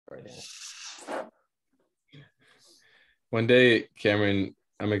exciting. One day, Cameron,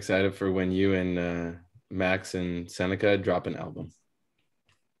 I'm excited for when you and Max and Seneca drop an album.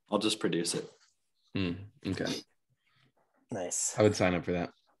 I'll just produce it. Okay. Nice. I would sign up for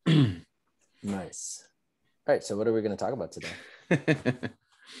that. Nice. All right. So what are we going to talk about today?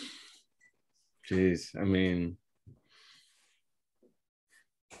 Jeez. I mean,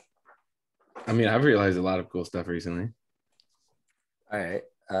 I've realized a lot of cool stuff recently. All right.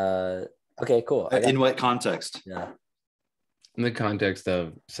 Okay, cool. In what context? Yeah. In the context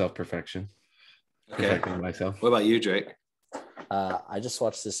of self-perfection. Okay. Perfecting myself. What about you, Drake? I just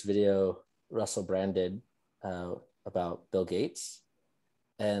watched this video Russell Brand did about Bill Gates.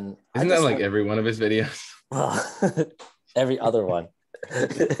 And isn't that like every one of his videos? Well, every other one.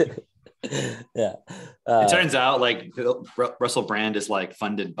 Yeah. It turns out like Russell Brand is like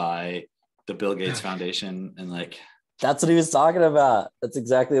funded by the Bill Gates Foundation, and like that's what he was talking about. That's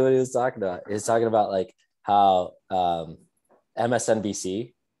exactly what he was talking about. He was talking about like how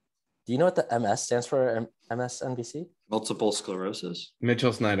MSNBC. Do you know what the MS stands for? MSNBC? Multiple sclerosis.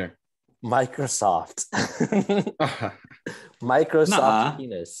 Mitchell Snyder. Microsoft. Microsoft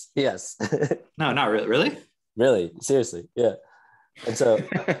penis. Yes. No, not really. Really? Really? Seriously. Yeah. And so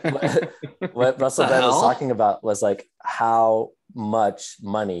what Russell Brand was talking about was like how much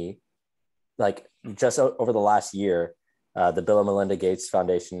money, like just over the last year, the Bill and Melinda Gates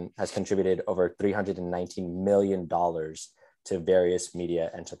Foundation has contributed over $319 million to various media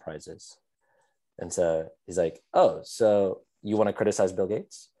enterprises. And so he's like, oh, so you want to criticize Bill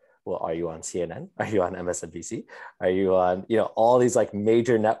Gates? Well, are you on CNN? Are you on MSNBC? Are you on, all these like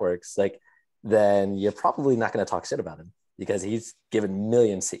major networks? Like, then you're probably not going to talk shit about him because he's given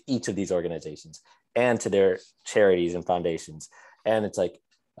millions to each of these organizations and to their charities and foundations. And it's like,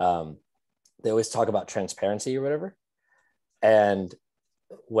 they always talk about transparency or whatever. And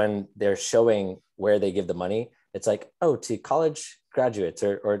when they're showing where they give the money, it's like, oh, to college graduates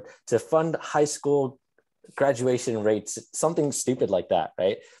or to fund high school graduation rates, something stupid like that,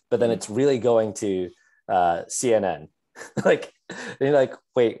 right? But then it's really going to CNN. Like, and you're like,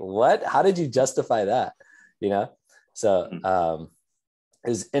 wait, what? How did you justify that? So it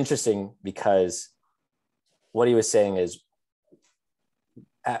was interesting because what he was saying is,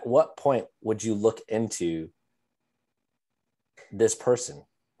 at what point would you look into this person?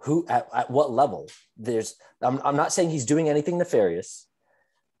 Who, at what level? I'm not saying he's doing anything nefarious,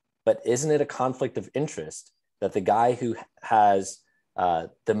 but isn't it a conflict of interest that the guy who has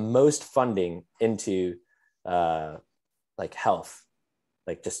the most funding into like health,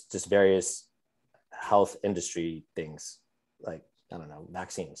 like just various health industry things, like, I don't know,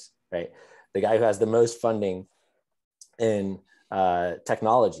 vaccines, right? The guy who has the most funding in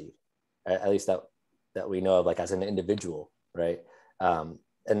technology, at least that we know of, like as an individual, right? And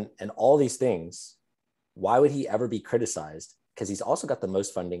all these things, why would he ever be criticized? Because he's also got the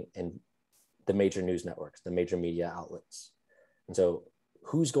most funding in the major news networks, the major media outlets. And so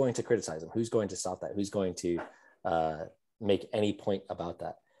who's going to criticize him? Who's going to stop that? Who's going to make any point about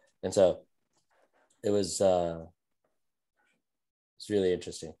that? And so it was it's really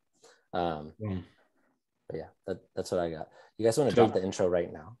interesting. But yeah, that's what I got. You guys want to drop the intro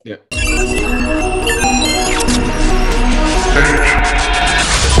right now? Yeah.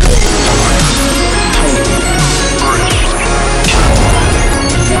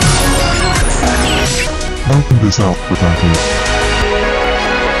 Welcome to South Potato.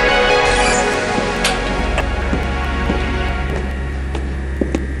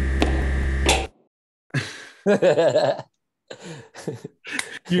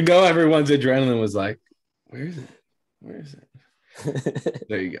 Everyone's adrenaline was like, where is it?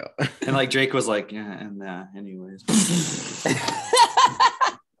 There you go. And like Drake was like, yeah, and anyways.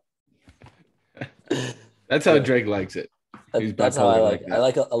 That's how Drake likes it. That's how I like it. I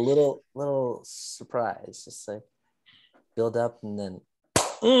like a little surprise, just like build up and then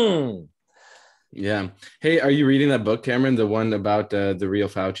Yeah. Hey, are you reading that book, Cameron? The one about the real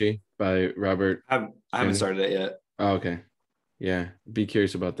Fauci by Robert? I haven't started it yet. Oh, okay. Yeah. Be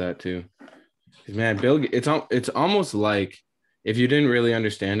curious about that too. Man, it's almost like if you didn't really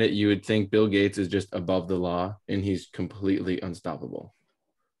understand it, you would think Bill Gates is just above the law and he's completely unstoppable.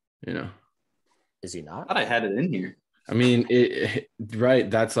 Is he not? I thought I had it in here. I mean, right.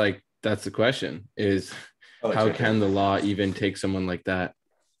 That's the question is how can the law even take someone like that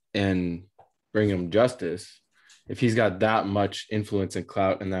and bring him justice if he's got that much influence and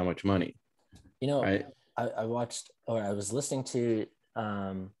clout and that much money? Right? I was listening to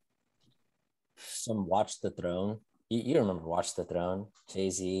some Watch the Throne. You remember Watch the Throne?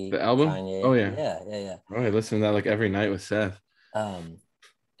 Jay-Z, the album? Kanye. Oh yeah. Yeah. Oh, I listen to that like every night with Seth.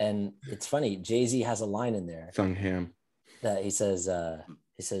 And it's funny, Jay-Z has a line in there Sung Ham. that he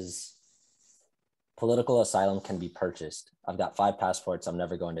says, political asylum can be purchased. I've got 5 passports. I'm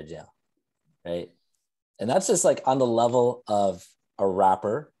never going to jail. Right. And that's just like on the level of a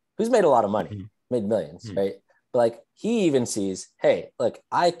rapper who's made a lot of money, made millions, right? But like he even sees, hey, look,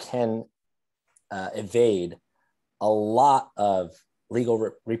 I can evade a lot of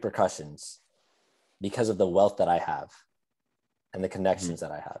legal repercussions because of the wealth that I have and the connections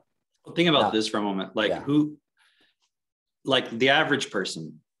that I have. Well, think about this for a moment. Like like the average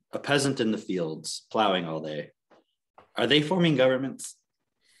person, a peasant in the fields plowing all day, are they forming governments?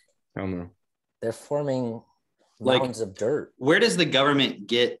 I don't know. They're forming mounds of dirt. Where does the government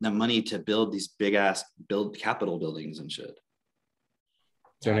get the money to build these big ass Capitol buildings and shit?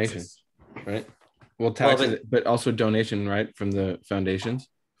 Donations, right? Well, taxes, but also donation, right, from the foundations.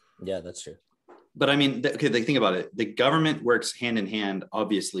 Yeah, that's true. But I mean, think about it. The government works hand in hand,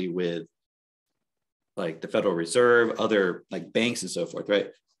 obviously, with like the Federal Reserve, other like banks and so forth,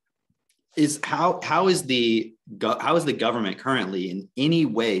 right? How is the government currently in any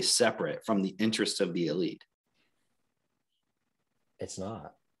way separate from the interests of the elite? It's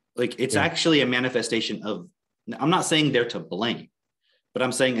not. Like it's actually a manifestation of. I'm not saying they're to blame, but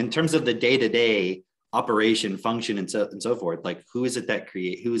I'm saying in terms of the day-to-day operation, function, and so forth. Like who is it that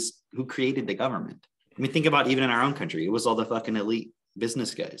who created the government? I mean, think about even in our own country, it was all the fucking elite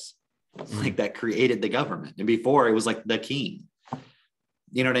business guys like that created the government, and before it was like the king.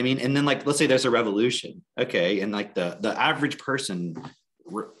 You know what I mean? And then like, let's say there's a revolution. Okay. And like the average person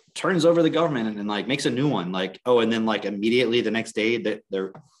turns over the government and like makes a new one. Like, oh, and then like immediately the next day that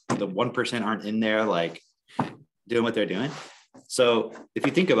the 1% aren't in there, like doing what they're doing. So if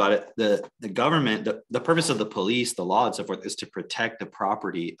you think about it, the government, the purpose of the police, the law and so forth is to protect the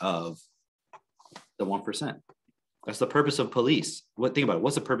property of the 1%. That's the purpose of police. Think about it.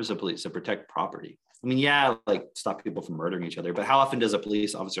 What's the purpose of police? To protect property. I mean, yeah, like stop people from murdering each other, but how often does a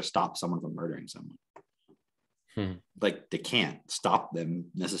police officer stop someone from murdering someone? Like they can't stop them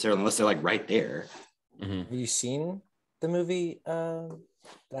necessarily unless they're like right there. Have you seen the movie,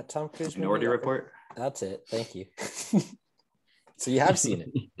 that Tom Cruise Minority Report? That's it. Thank you. So you have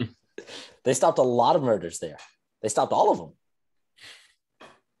seen it. They stopped a lot of murders there. They stopped all of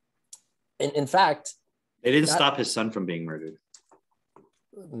them. In fact, they didn't stop his son from being murdered.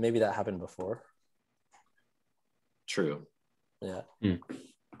 Maybe that happened before. True. Yeah.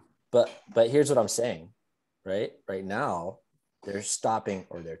 But here's what I'm saying, right? Right now, they're stopping,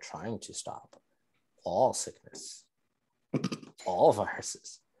 or they're trying to stop all sickness, all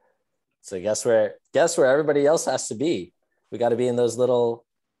viruses. So guess where everybody else has to be? We got to be in those little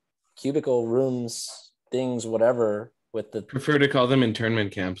cubicle rooms, things, whatever. With the prefer to call them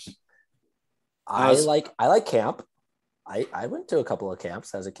internment camps. I like camp. I went to a couple of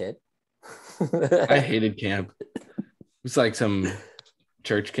camps as a kid. I hated camp. It's like some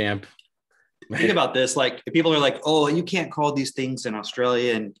church camp. Think about this. Like people are like, oh, you can't call these things in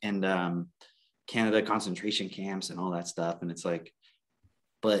Australia and Canada concentration camps and all that stuff. And it's like,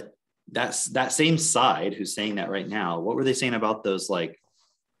 but that's that same side who's saying that right now. What were they saying about those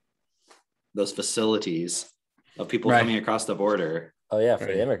facilities of people coming across the border? Oh yeah, for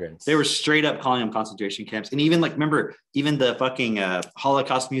the immigrants. They were straight up calling them concentration camps. And even like, remember, even the fucking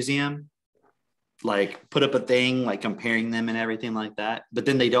Holocaust Museum, like put up a thing like comparing them and everything like that. But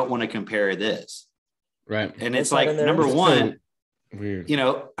then they don't want to compare this. Right. And it's like, number one, weird. You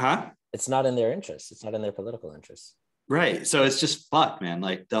know, it's not in their interest. It's not in their political interest. Right. So it's just fuck, man.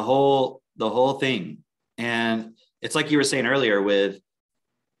 Like the whole thing. And it's like you were saying earlier with,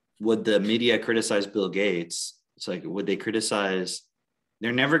 would the media criticize Bill Gates? It's like, would they criticize?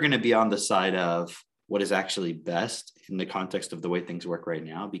 They're never going to be on the side of what is actually best in the context of the way things work right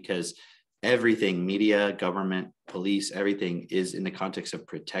now, because everything, media, government, police, everything is in the context of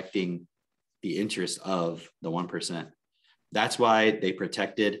protecting the interests of the 1%. That's why they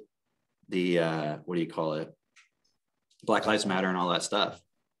protected the, Black Lives Matter and all that stuff,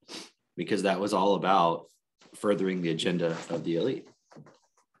 because that was all about furthering the agenda of the elite,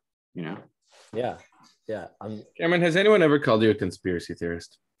 you know? Yeah. Cameron, has anyone ever called you a conspiracy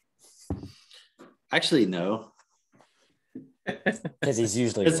theorist? Actually, no. Because he's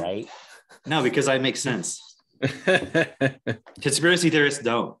usually right. No, because I make sense. Conspiracy theorists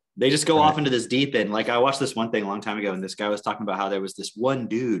don't. They just go off into this deep end. Like I watched this one thing a long time ago, and this guy was talking about how there was this one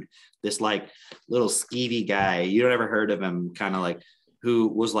dude, this like little skeevy guy, you don't ever heard of him, kind of like, who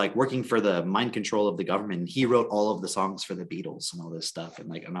was like working for the mind control of the government. He wrote all of the songs for the Beatles and all this stuff. And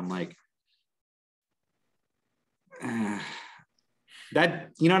I'm like, that,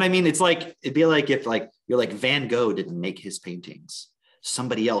 you know what I mean? It's like, it'd be like if like you're like Van Gogh didn't make his paintings.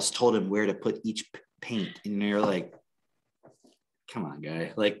 somebody else told him where to put each paint. And you're like, come on,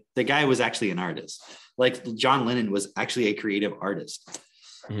 guy. Like the guy was actually an artist. Like John Lennon was actually a creative artist.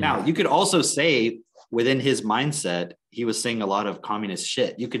 Now, you could also say within his mindset, he was saying a lot of communist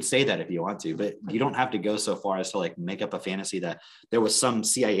shit. You could say that if you want to, but you don't have to go so far as to like make up a fantasy that there was some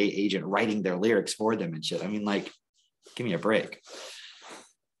CIA agent writing their lyrics for them and shit. I mean, like, give me a break.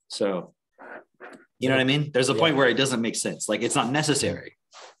 So, you know what I mean? There's a point where it doesn't make sense. Like, it's not necessary.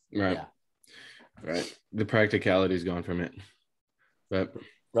 Right. Yeah. Right. The practicality is gone from it. But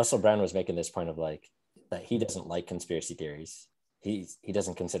Russell Brand was making this point of like that he doesn't like conspiracy theories. He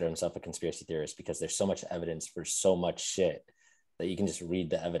doesn't consider himself a conspiracy theorist because there's so much evidence for so much shit that you can just read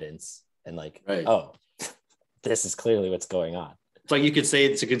the evidence and like, oh, this is clearly what's going on. It's like you could say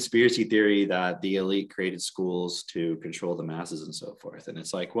it's a conspiracy theory that the elite created schools to control the masses and so forth. And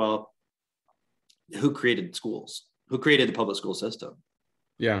it's like, well, who created schools? Who created the public school system?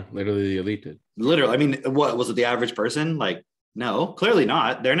 Yeah, literally the elite did. Literally. I mean, what was it? The average person? Like, no, clearly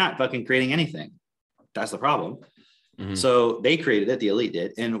not. They're not fucking creating anything. That's the problem. So they created it, the elite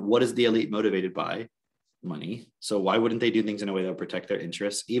did. And what is the elite motivated by? Money. So why wouldn't they do things in a way that will protect their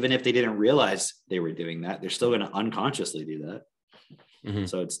interests? Even if they didn't realize they were doing that, they're still going to unconsciously do that.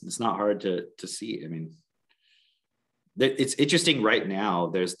 So it's not hard to see. I mean, it's interesting right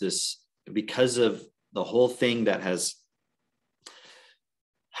now. There's this, because of the whole thing that has,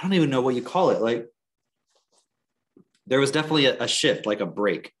 I don't even know what you call it. Like, there was definitely a shift, like a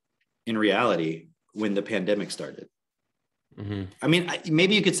break in reality when the pandemic started. I mean,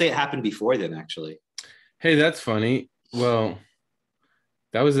 maybe you could say it happened before then, actually. Hey, that's funny. Well,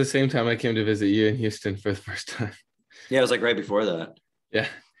 that was the same time I came to visit you in Houston for the first time. Yeah, it was like right before that. Yeah.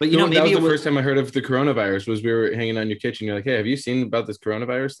 But you know, maybe that was the first time I heard of the coronavirus. Was we were hanging on your kitchen. You're like, hey, have you seen about this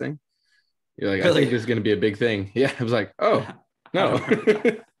coronavirus thing? You're like, really? I think this is going to be a big thing. Yeah. I was like, oh, no.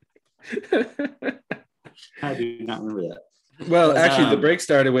 I do not remember that. Well, actually, the break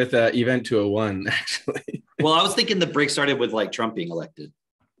started with Event 201, actually. Well, I was thinking the break started with like Trump being elected.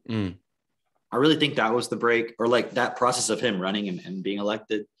 I really think that was the break, or like that process of him running and being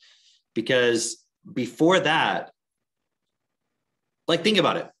elected. Because before that, like, think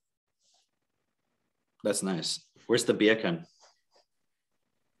about it. That's nice. Where's the bacon?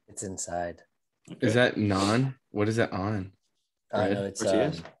 It's inside. Okay. Is that naan? What is that on? No, it's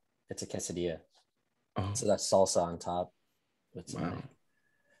a quesadilla. Oh. So that's salsa on top. Wow.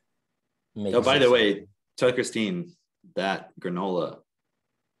 Oh, by the way, tell Christine that granola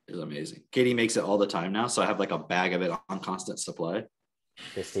is amazing. Katie makes it all the time now, so I have like a bag of it on constant supply.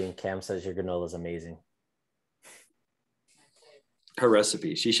 Christine, Cam says your granola is amazing. Her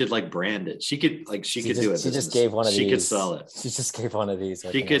recipe. She should like brand it. She could do it. She just gave one of these. She could sell it. She just gave one of these.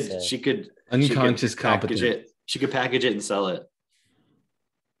 She could unconscious competence. She could package it and sell it.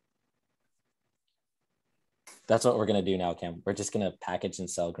 That's what we're gonna do now, Cam. We're just gonna package and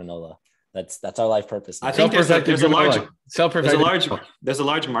sell granola. That's our life purpose now. I think there's a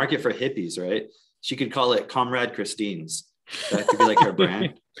large market for hippies, right? She could call it Comrade Christine's. That could be like her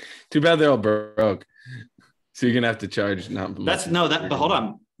brand. Too bad they're all broke. So you're gonna have to charge not much. But hold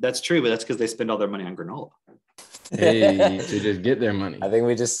on. That's true, but that's because they spend all their money on granola. Hey, to just get their money. I think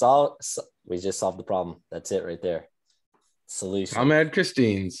we just solved the problem. That's it right there. Solution. Comrade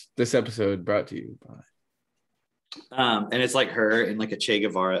Christine's. This episode brought to you by. And it's like her in like a Che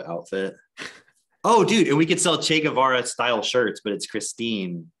Guevara outfit. Oh, dude, and we could sell Che Guevara style shirts, but it's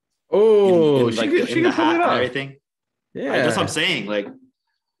Christine. Oh, in the hat and everything. Yeah, that's what I'm saying. Like,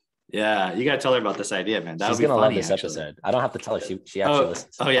 yeah, you gotta tell her about this idea, man. She's gonna love this episode. I don't have to tell her. She actually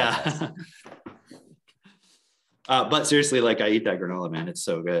listens. Oh yeah. But seriously, like, I eat that granola, man. It's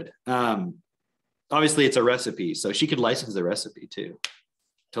so good. Obviously, it's a recipe, so she could license the recipe too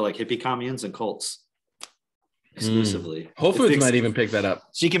to like hippie communes and cults. Exclusively. Whole Foods might even pick that up.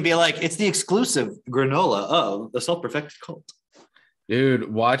 She can be like, it's the exclusive granola of the self-perfected cult.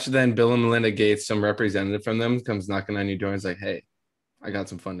 Dude, watch then Bill and Melinda Gates, some representative from them comes knocking on your door and is like, hey, I got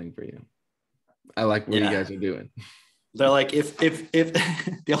some funding for you. I like what you guys are doing. They're like, if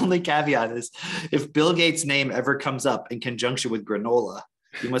the only caveat is if Bill Gates' name ever comes up in conjunction with granola,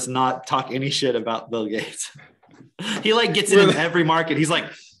 you must not talk any shit about Bill Gates. He like gets it in every market. He's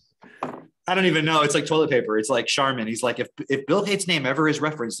like, I don't even know. It's like toilet paper. It's like Charmin. He's like, if Bill Gates' name ever is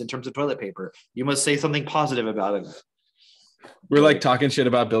referenced in terms of toilet paper, you must say something positive about him. We're like talking shit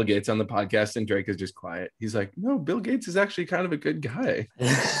about Bill Gates on the podcast, and Drake is just quiet. He's like, no, Bill Gates is actually kind of a good guy.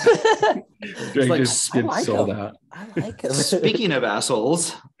 Drake like, just gets sold out. I like him. Speaking of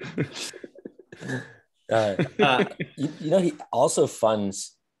assholes. He also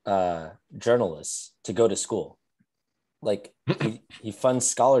funds journalists to go to school. Like he funds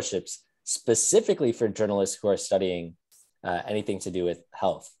scholarships specifically for journalists who are studying anything to do with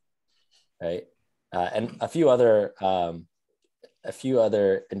health, right? And a few other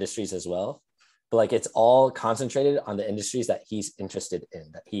industries as well. But like it's all concentrated on the industries that he's interested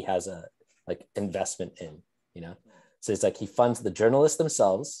in, that he has a like investment in, you know? So it's like he funds the journalists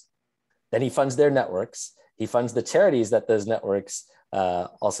themselves, then he funds their networks, he funds the charities that those networks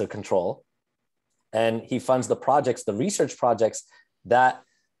also control, and he funds the projects, the research projects that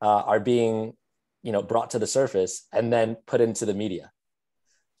are being, you know, brought to the surface and then put into the media.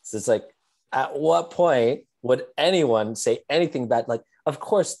 So it's like, at what point would anyone say anything bad? Like, of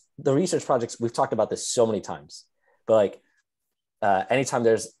course, the research projects, we've talked about this so many times, but like anytime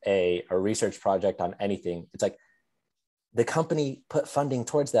there's a research project on anything, it's like the company put funding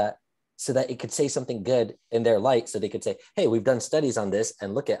towards that so that it could say something good in their light. So they could say, hey, we've done studies on this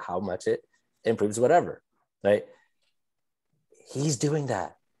and look at how much it improves whatever, right? He's doing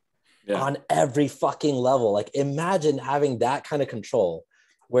that on every fucking level. Like imagine having that kind of control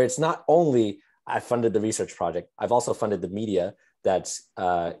where it's not only I funded the research project, I've also funded the media that's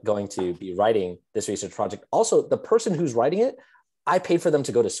going to be writing this research project. Also, the person who's writing it, I paid for them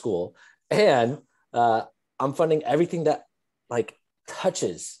to go to school, and I'm funding everything that like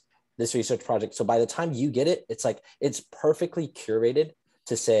touches this research project. So by the time you get it, it's like it's perfectly curated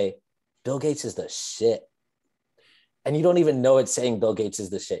to say Bill Gates is the shit. And you don't even know it's saying Bill Gates is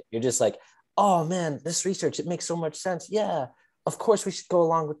the shit. You're just like, oh man, this research, it makes so much sense. Yeah, of course we should go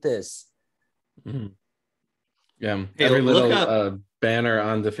along with this. Mm-hmm. Yeah, hey, every little banner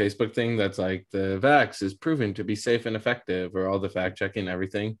on the Facebook thing that's like the vax is proven to be safe and effective, or all the fact checking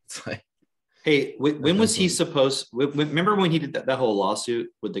everything. It's like, hey, when was he supposed? Remember when he did that whole lawsuit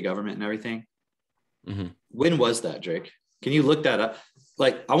with the government and everything? Mm-hmm. When was that, Drake? Can you look that up?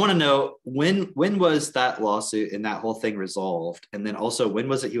 Like, I want to know when was that lawsuit and that whole thing resolved, and then also when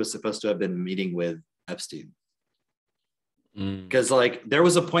was it he was supposed to have been meeting with Epstein? Because like there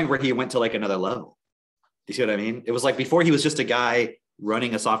was a point where he went to like another level. You see what I mean? It was like before he was just a guy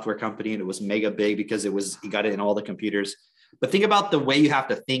running a software company, and it was mega big because he got it in all the computers. But think about the way you have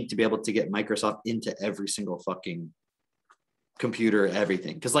to think to be able to get Microsoft into every single fucking computer,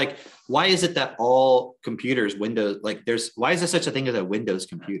 everything. Because like, why is it that all computers, Windows, like why is there such a thing as a Windows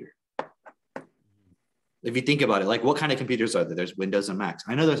computer? If you think about it, like what kind of computers are there? There's Windows and Macs.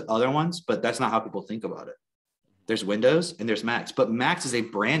 I know there's other ones, but that's not how people think about it. There's Windows and there's Macs, but Macs is a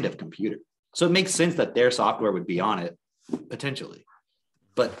brand of computer. So it makes sense that their software would be on it, potentially.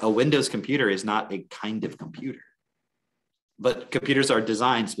 But a Windows computer is not a kind of computer. But computers are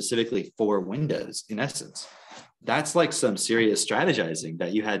designed specifically for Windows, in essence. That's like some serious strategizing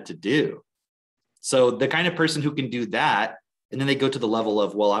that you had to do. So the kind of person who can do that, and then they go to the level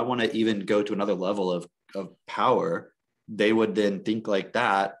of, well, I want to even go to another level of power, they would then think like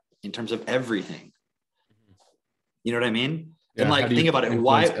that in terms of everything. You know what I mean? Yeah, and like, think about it.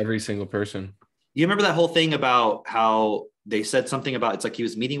 Why every single person? You remember that whole thing about how they said something about, it's like he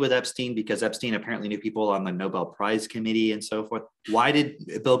was meeting with Epstein because Epstein apparently knew people on the Nobel Prize committee and so forth. Why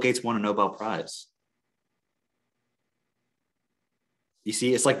did Bill Gates want a Nobel Prize? You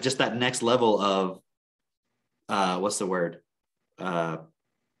see, it's like just that next level of, what's the word? Public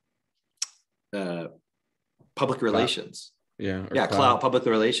relations. Clout, public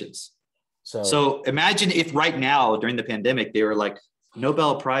relations. So imagine if right now during the pandemic, they were like,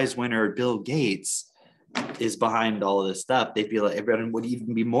 Nobel Prize winner Bill Gates is behind all of this stuff. They'd be like, everyone would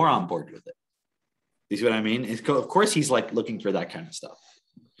even be more on board with it. You see what I mean? Of course, he's like looking for that kind of stuff.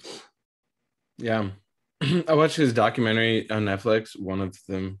 Yeah. I watched his documentary on Netflix, one of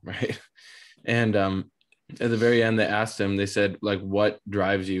them, right? And at the very end, they asked him, they said, like, what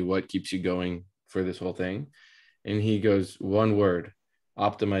drives you? What keeps you going for this whole thing? And he goes, one word,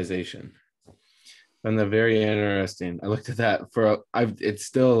 optimization. And the very interesting. I looked at that it's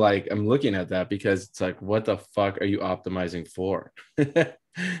still like, I'm looking at that because it's like, what the fuck are you optimizing for? Right?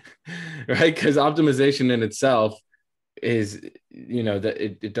 Because optimization in itself is, you know, that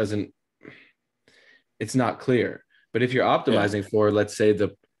it doesn't, it's not clear. But if you're optimizing for, let's say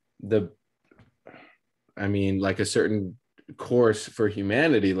like a certain course for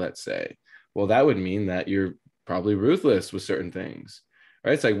humanity, let's say, well, that would mean that you're probably ruthless with certain things.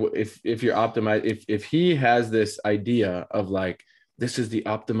 Right. It's like if you're optimized, if he has this idea of like, this is the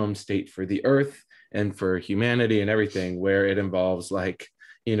optimum state for the earth and for humanity and everything, where it involves like,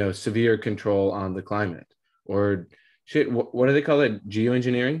 you know, severe control on the climate or shit. What do they call it?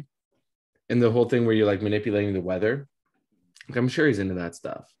 Geoengineering, and the whole thing where you're like manipulating the weather. I'm sure he's into that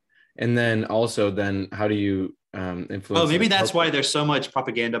stuff. And then also how do you influence? Oh, maybe that's why there's so much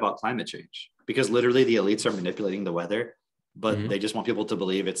propaganda about climate change, because literally the elites are manipulating the weather. but they just want people to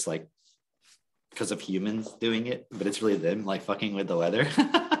believe it's like because of humans doing it, but it's really them like fucking with the weather.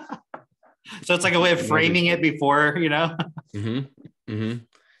 So it's like a way of framing it before, you know?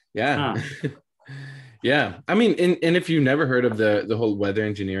 Yeah. Huh. Yeah. I mean, and if you've never heard of the whole weather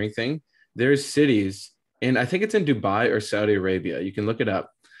engineering thing, there's cities, and I think it's in Dubai or Saudi Arabia, you can look it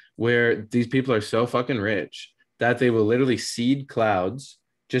up, where these people are so fucking rich that they will literally seed clouds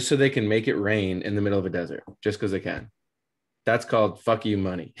just so they can make it rain in the middle of a desert, just because they can. That's called fuck you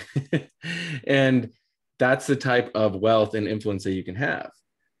money. And that's the type of wealth and influence that you can have.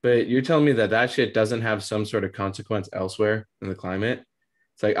 But you're telling me that shit doesn't have some sort of consequence elsewhere in the climate?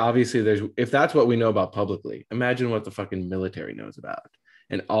 It's like, obviously if that's what we know about publicly, imagine what the fucking military knows about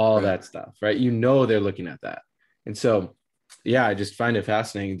and all that stuff, right? You know, they're looking at that. And so, yeah, I just find it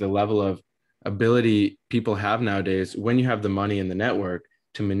fascinating, the level of ability people have nowadays when you have the money and the network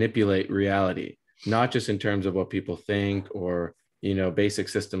to manipulate reality, not just in terms of what people think or, you know, basic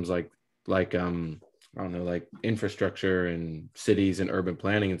systems like I don't know, like infrastructure and cities and urban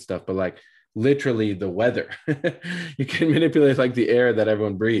planning and stuff, but like literally the weather. You can manipulate like the air that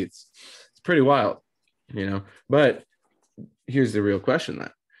everyone breathes. It's pretty wild, you know. But here's the real question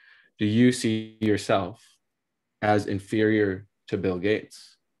then. Do you see yourself as inferior to Bill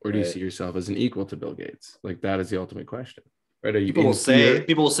Gates? Or do you see yourself as an equal to Bill Gates? Like that is the ultimate question. Right? Are you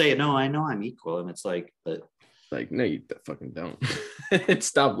people will say, no, I know I'm equal. And it's like, but like, no, you fucking don't.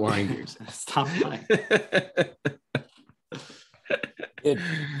 Stop lying to yourself. Stop lying. Dude,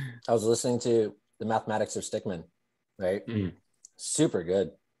 I was listening to The Mathematics of Stickmin, right? Super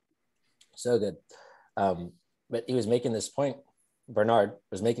good. So good. But he was making this point, Bernard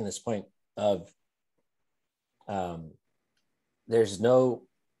was making this point of there's no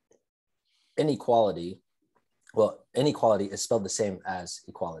inequality. Well, inequality is spelled the same as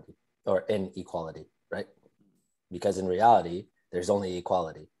equality or inequality, right? Because in reality, there's only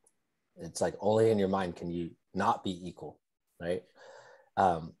equality. It's like only in your mind can you not be equal, right?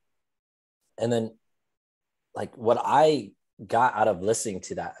 And then like what I got out of listening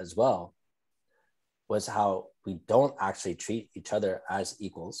to that as well was how we don't actually treat each other as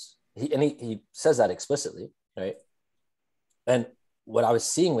equals. He says that explicitly, right? And what I was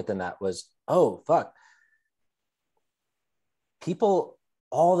seeing within that was, oh, fuck. People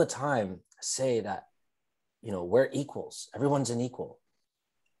all the time say that, you know, we're equals. Everyone's an equal.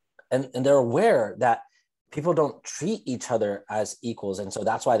 And they're aware that people don't treat each other as equals. And so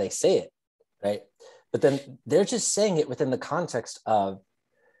that's why they say it, right? But then they're just saying it within the context of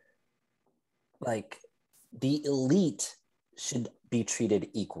like the elite should be treated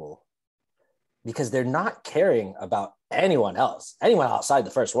equal because they're not caring about anyone else, anyone outside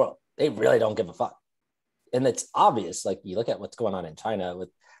the first world. They really don't give a fuck. And it's obvious, like you look at what's going on in China with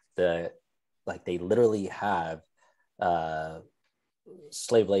the, like they literally have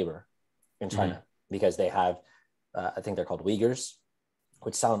slave labor in China because they have, I think they're called Uyghurs,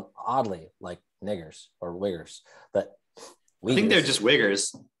 which sound oddly like niggers or wiggers, but Uyghurs. I think they're just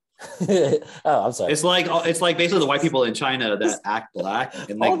wiggers. Oh, I'm sorry. It's like basically the white people in China that act black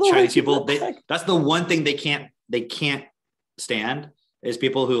and like Chinese people. That's the one thing they can't stand is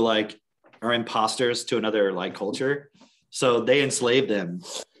people who like are imposters to another like culture. So they enslave them.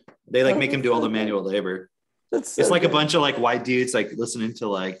 They like make them do all the manual labor. It's like good. A bunch of like white dudes like listening to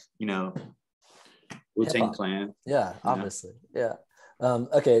like, you know, Wu-Tang Clan. Yeah, obviously. Yeah.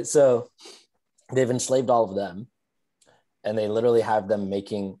 Okay, so they've enslaved all of them and they literally have them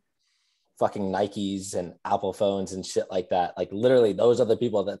making fucking Nikes and Apple phones and shit like that. Like literally those are the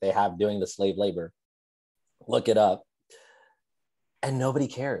people that they have doing the slave labor. Look it up. And nobody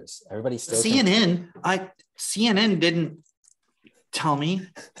cares. Everybody still CNN didn't tell me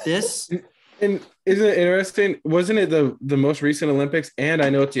this. And isn't it interesting? Wasn't it the most recent Olympics? And I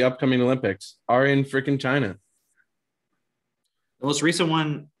know it's the upcoming Olympics are in freaking China. The most recent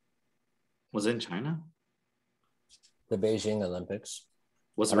one was in China. The Beijing Olympics.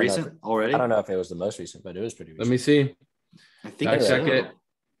 Was it recent already? I don't know if it was the most recent, but it was pretty recent. Let me see. I think check it.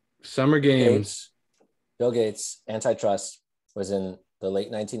 Summer Games. Bill Gates, antitrust, was in the late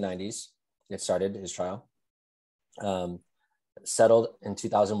 1990s. It started his trial. Settled in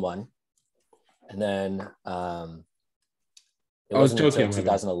 2001. And then it wasn't until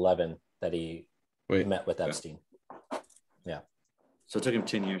 2011 that he met with Epstein. Yeah. So it took him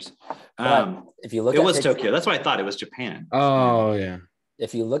 10 years. If you look, it was Tokyo. That's why I thought it was Japan. Oh yeah.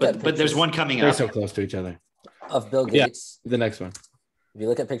 If you look at pictures, but there's one coming they're up. so close to each other. Of Bill Gates. Yeah, the next one. If you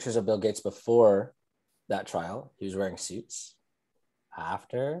look at pictures of Bill Gates before that trial, he was wearing suits.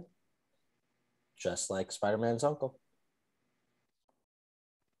 After, just like Spider-Man's uncle.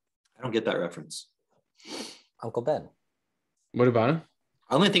 I don't get that reference. Uncle Ben. What about him?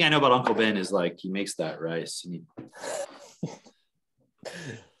 The only thing I know about Uncle Ben is like he makes that rice.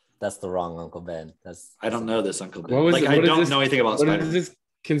 That's the wrong Uncle Ben. I don't know this Uncle Ben. What I don't know anything about Spider-Man. What is this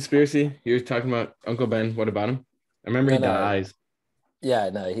conspiracy? You're talking about Uncle Ben. What about him? I remember he dies.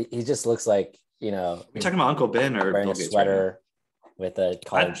 Yeah, no, he just looks like, you know. You're talking about Uncle Ben or wearing Bill a Gates sweater with a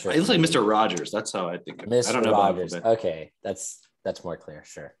collared shirt. It looks like Mr. Rogers. That's how I think of it. I don't know Rogers. Okay, that's more clear.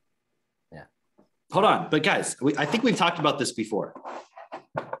 Sure. Yeah. Hold on, but guys, I think we've talked about this before.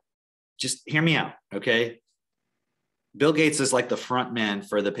 Just hear me out, okay? Bill Gates is like the front man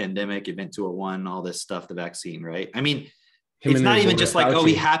for the pandemic, Event 201, all this stuff, the vaccine, right? I mean, it's not even just like, oh,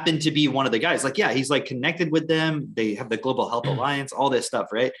 he happened to be one of the guys. Like, yeah, he's like connected with them. They have the Global Health Alliance, all this stuff,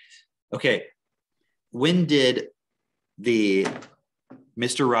 right? Okay. When did the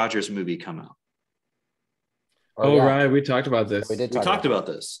Mr. Rogers movie come out? Right. We talked about this. We talked about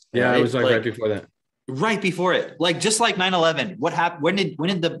this. Yeah, right? It was like right before that. Right before it. Like, just like 9/11. What happened? When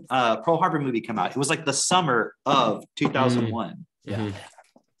did the Pearl Harbor movie come out? It was like the summer of 2001. Yeah.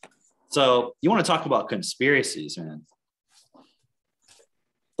 So you want to talk about conspiracies, man.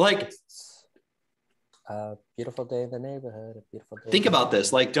 Like, beautiful day in the neighborhood. A beautiful day. Think about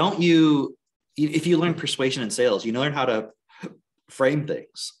this. Like, if you learn persuasion and sales, you learn how to frame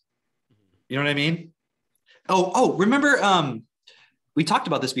things. You know what I mean? Oh, remember, we talked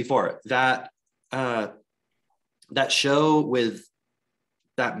about this before, that show with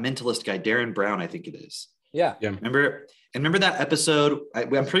that mentalist guy, Darren Brown, I think it is. Yeah. Remember that episode?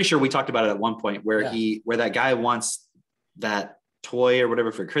 I'm pretty sure we talked about it at one point where that guy wants that toy or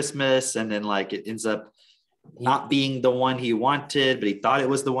whatever for Christmas, and then like it ends up not being the one he wanted, but he thought it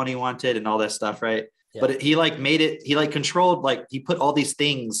was the one he wanted, and all that stuff, right? Yeah. But he like made it, he like controlled, like he put all these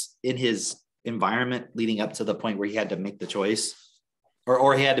things in his environment leading up to the point where he had to make the choice,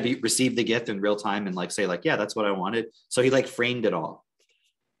 or he had to receive the gift in real time and like say like, yeah, that's what I wanted. So he like framed it all.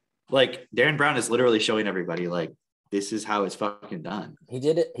 Like Darren Brown is literally showing everybody like, this is how it's fucking done. He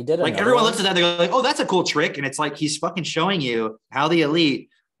did it. Like everyone looks at that, they're like, oh, that's a cool trick. And it's like, he's fucking showing you how the elite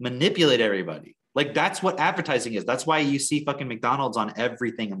manipulate everybody. Like that's what advertising is. That's why you see fucking McDonald's on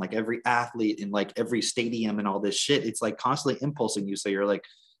everything and like every athlete in like every stadium and all this shit. It's like constantly impulsing you. So you're like,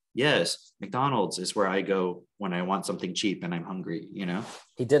 yes, McDonald's is where I go when I want something cheap and I'm hungry, you know?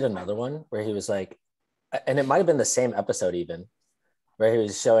 He did another one where he was like, and it might've been the same episode even, where he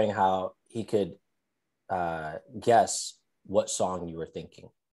was showing how he could guess what song you were thinking.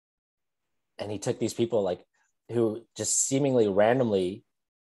 And he took these people like who just seemingly randomly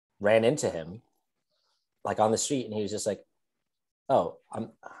ran into him like on the street, and he was just like, oh,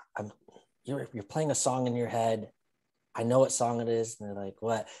 you're playing a song in your head, I know what song it is. And they're like,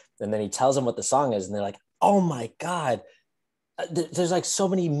 what? And then he tells them what the song is, and they're like, oh my God, there's like so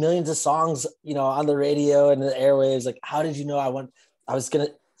many millions of songs, you know, on the radio and the airwaves. Like, how did you know I was gonna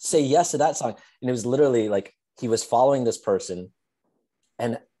say yes to that song? And it was literally like he was following this person,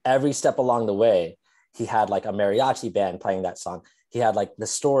 and every step along the way he had like a mariachi band playing that song. He had like the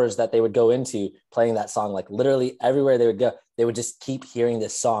stores that they would go into playing that song. Like literally everywhere they would go, they would just keep hearing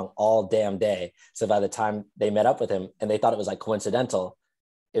this song all damn day. So by the time they met up with him and they thought it was like coincidental,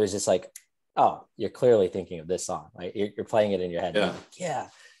 it was just like, oh, you're clearly thinking of this song. Like you're playing it in your head. Yeah. Like, yeah.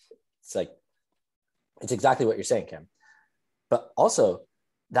 It's like, it's exactly what you're saying, Kim. But also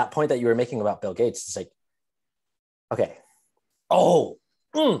that point that you were making about Bill Gates, it's like, okay.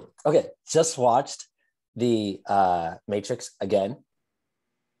 Okay. Just watched the Matrix again.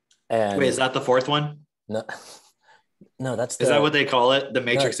 And wait, is that the fourth one? No, that's is that what they call it? The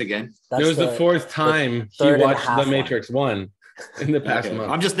Matrix again? It was the fourth time he watched the Matrix one in the past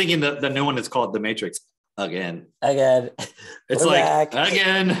month. I'm just thinking the new one is called The Matrix again. It's like back.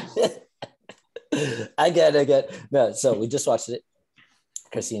 again. No, so we just watched it,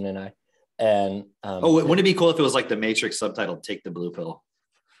 Christine and I. And wouldn't it be cool if it was like The Matrix subtitled "Take the Blue Pill"?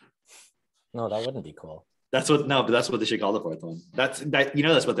 No, that wouldn't be cool. But that's what they should call the fourth one. That's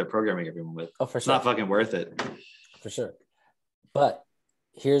what they're programming everyone with. Oh, for sure. It's not fucking worth it. For sure. But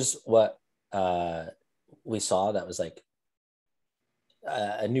here's what we saw that was like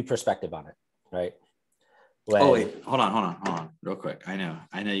a new perspective on it, right? Wait, hold on, real quick. I know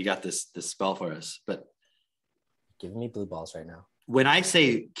you got this spell for us, but giving me blue balls right now. When I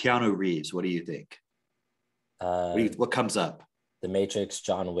say Keanu Reeves, what do you think? What comes up? The Matrix,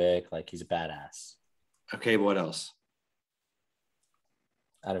 John Wick, like he's a badass. Okay, but what else?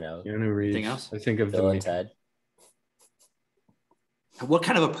 I don't know. Keanu Reeves. Anything else? I think of Bill and Ted. What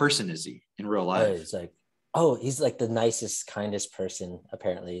kind of a person is he in real life? He's like the nicest, kindest person.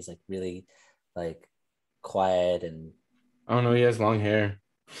 Apparently, he's like really like quiet and. Oh no, he has long hair.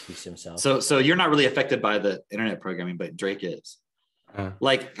 keeps himself. So you're not really affected by the internet programming, but Drake is.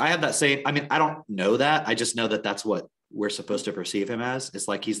 Like I have that same. I mean, I don't know that. I just know that that's what we're supposed to perceive him as. It's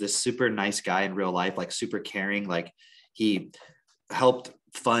like he's this super nice guy in real life, like super caring. Like he helped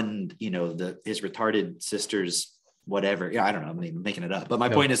fund, his retarded sister's whatever. Yeah, I don't know. I'm making it up. But my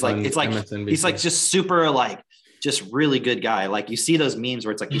point is like, it's like MSNBC. He's like just super like just really good guy. Like you see those memes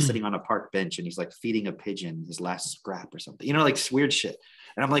where it's like he's sitting on a park bench and he's like feeding a pigeon his last scrap or something. Like weird shit.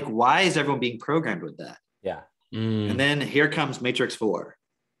 And I'm like, why is everyone being programmed with that? Yeah. And then here comes Matrix 4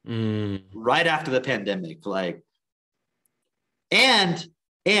 right after the pandemic. Like, and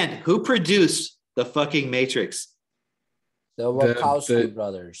who produced the fucking Matrix? The Wachowski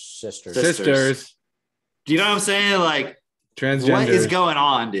brothers, sisters. Do you know what I'm saying? Like, transgender. What is going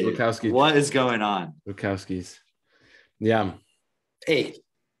on, dude? Wachowski. What is going on? Wachowskis. Yeah. Hey,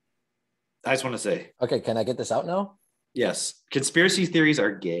 I just want to say. Okay, can I get this out now? Yes. Conspiracy theories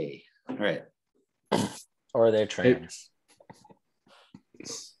are gay. All right. Or are they trans?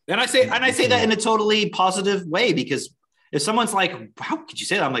 And I say that in a totally positive way, because if someone's like, how could you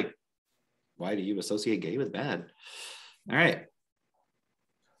say that? I'm like, why do you associate gay with bad? All right.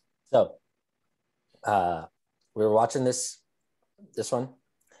 So we were watching this one,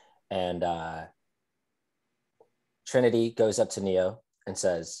 and Trinity goes up to Neo and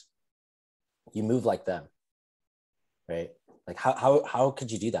says, you move like them, right? Like how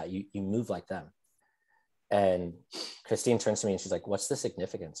could you do that? You move like them. And Christine turns to me and she's like, what's the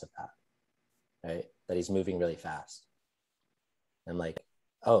significance of that? Right? That he's moving really fast. And like,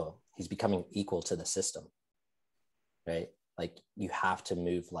 oh, he's becoming equal to the system, right? Like you have to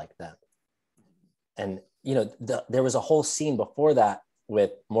move like them. And, there was a whole scene before that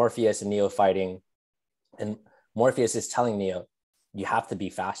with Morpheus and Neo fighting. And Morpheus is telling Neo, you have to be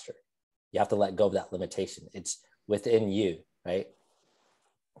faster. You have to let go of that limitation. It's within you, right?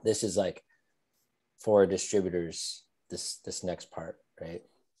 This is like, for distributors, this next part, right?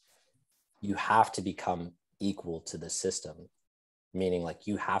 You have to become equal to the system, meaning like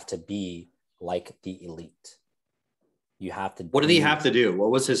you have to be like the elite. You have to. What did he have to do?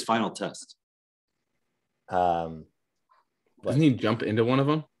 What was his final test? Doesn't he jump into one of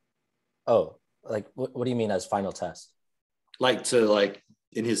them? Oh, like what do you mean as final test? Like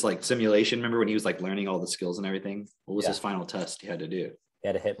in his like simulation, remember when he was like learning all the skills and everything? What was his final test he had to do? He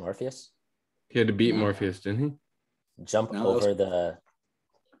had to hit Morpheus. He had to beat Morpheus, didn't he? Jump over the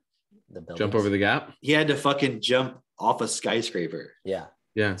buildings. Jump over the gap? He had to fucking jump off a skyscraper. Yeah.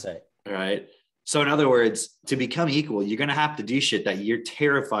 Yeah. That's right. All right. So in other words, to become equal, you're going to have to do shit that you're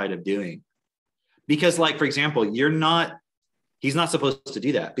terrified of doing. Because like, for example, he's not supposed to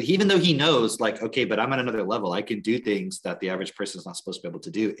do that. But even though he knows like, okay, but I'm at another level, I can do things that the average person is not supposed to be able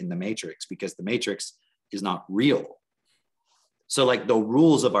to do in the Matrix, because the Matrix is not real. So like the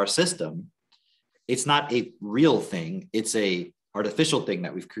rules of our system, it's not a real thing. It's a artificial thing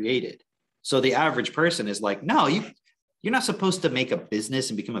that we've created. So the average person is like, no, you're not supposed to make a business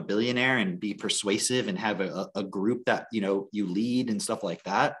and become a billionaire and be persuasive and have a group that, you lead and stuff like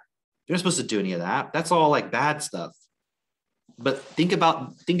that. You're not supposed to do any of that. That's all like bad stuff. But think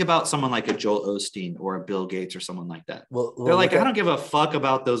about someone like a Joel Osteen or a Bill Gates or someone like that. Well, they're like, I don't give a fuck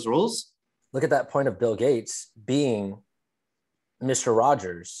about those rules. Look at that point of Bill Gates being Mr.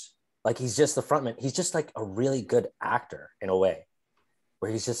 Rogers. Like he's just the frontman. He's just like a really good actor in a way,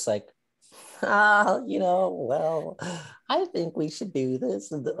 where he's just like, well, I think we should do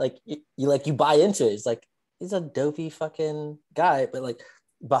this. And like you buy into it. It's like he's a dopey fucking guy, but like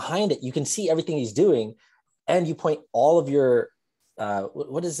behind it, you can see everything he's doing, and you point all of your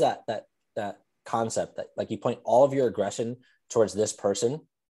what is that concept that like you point all of your aggression towards this person,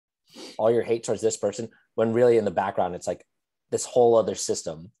 all your hate towards this person, when really in the background it's like this whole other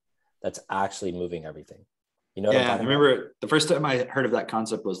system that's actually moving everything. You know what I'm talking about? I remember the first time I heard of that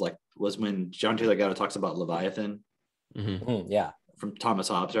concept was when John Taylor Gatto talks about Leviathan. Mm-hmm. Yeah. From Thomas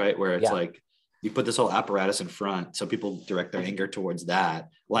Hobbes, right? Where it's like you put this whole apparatus in front so people direct their anger towards that.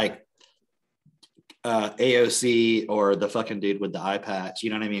 Like AOC or the fucking dude with the eye patch, you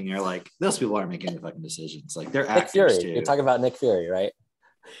know what I mean? You're like, those people aren't making any fucking decisions. Like they're Nick actors Fury. too. You're talking about Nick Fury, right?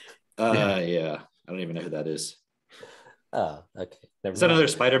 Yeah. I don't even know who that is. Oh, okay. Is that another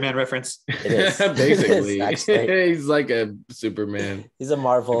Spider-Man reference? It is. Basically. It is, he's like a Superman. He's a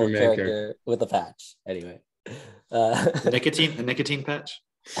Marvel character with a patch. Anyway. The nicotine patch?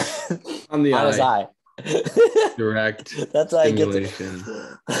 On the his eye. Direct. That's how I get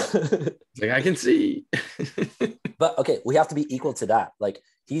it. Like I can see. But okay, we have to be equal to that. Like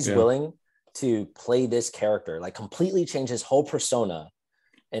he's willing to play this character, like completely change his whole persona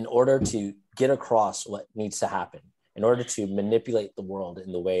in order to get across what needs to happen. in order to manipulate the world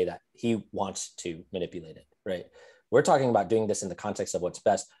in the way that he wants to manipulate it, right? We're talking about doing this in the context of what's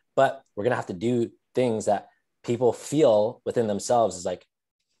best, but we're going to have to do things that people feel within themselves is like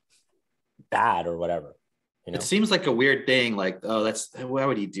bad or whatever. You know? It seems like a weird thing. Like, oh, why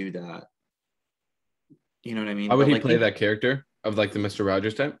would he do that? You know what I mean? Why would he play that character of like the Mr.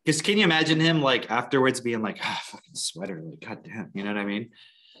 Rogers type? Because can you imagine him like afterwards being like, fucking sweater, like, goddamn, you know what I mean?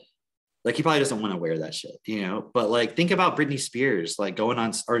 Like he probably doesn't want to wear that shit, you know? But like, think about Britney Spears, like going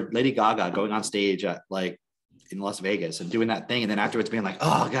on, or Lady Gaga going on stage at like in Las Vegas and doing that thing. And then afterwards being like,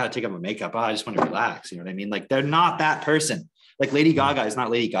 oh, I gotta take off my makeup. Oh, I just want to relax. You know what I mean? Like they're not that person. Like Lady Gaga is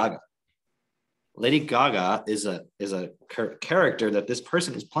not Lady Gaga. Lady Gaga is a character that this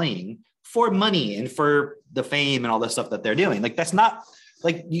person is playing for money and for the fame and all the stuff that they're doing. Like that's not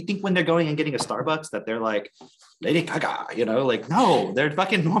like, you think when they're going and getting a Starbucks that they're like Lady Gaga, you know, like no, they're a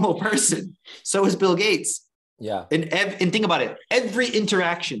fucking normal person. So is Bill Gates. Yeah. And think about it. Every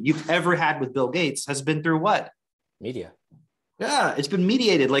interaction you've ever had with Bill Gates has been through what? Media. Yeah, it's been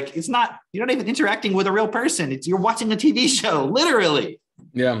mediated. Like it's not, you're not even interacting with a real person. You're watching a TV show, literally.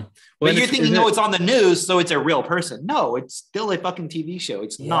 Yeah. Well, but you're thinking, it's on the news, so it's a real person. No, it's still a fucking TV show.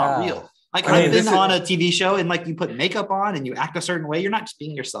 It's not real. Like I've been on a TV show and like you put makeup on and you act a certain way. You're not just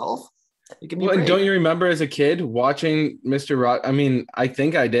being yourself. Well, don't you remember as a kid watching Mr. Rogers? I mean, I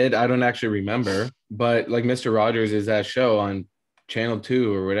think I did. I don't actually remember, but like Mr. Rogers is that show on Channel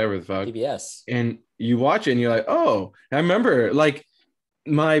 2 or whatever the fuck. PBS. And you watch it and you're like, oh, I remember like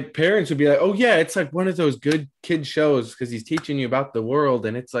my parents would be like, oh yeah, it's like one of those good kid shows because he's teaching you about the world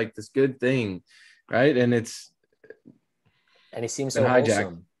and it's like this good thing, right? And he seems so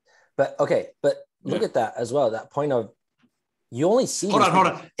wholesome. But look at that as well. That point of you only see. Hold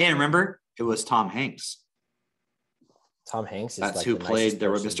on. And remember, it was Tom Hanks. Tom Hanks is that's who played the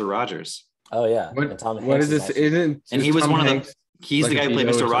Mr. Rogers. Oh yeah. And Tom Hanks what is this? And he was Tom one Hanks, of the. He's like the guy who played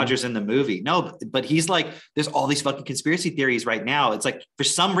Mr. Rogers in the movie. No, but he's like, there's all these fucking conspiracy theories right now. It's like, for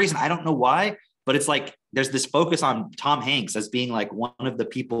some reason, I don't know why, but it's like, there's this focus on Tom Hanks as being like one of the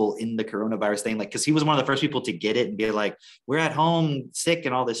people in the coronavirus thing. Like, cause he was one of the first people to get it and be like, we're at home sick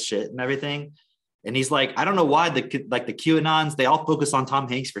and all this shit and everything. And he's like, I don't know why the QAnons, they all focus on Tom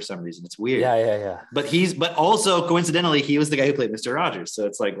Hanks for some reason. It's weird. Yeah. But also coincidentally, he was the guy who played Mr. Rogers. So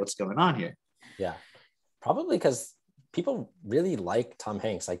it's like, what's going on here? Yeah. Probably because people really like Tom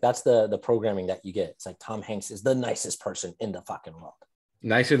Hanks. Like that's the programming that you get. It's like Tom Hanks is the nicest person in the fucking world.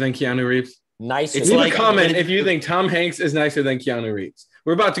 Nicer than Keanu Reeves? Nicer. Leave a comment if you think Tom Hanks is nicer than Keanu Reeves.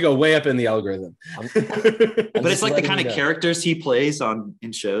 We're about to go way up in the algorithm. But it's like the kind of characters he plays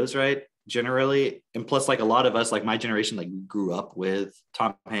in shows, right? Generally. And plus like a lot of us, like my generation, like grew up with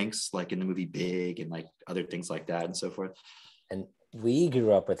Tom Hanks, like in the movie Big and like other things like that and so forth. And we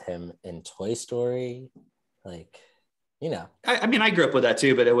grew up with him in Toy Story. Like, you know, I mean, I grew up with that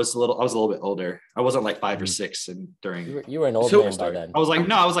too, but I was a little bit older. I wasn't like 5 or 6 and during you were an old man by then. I was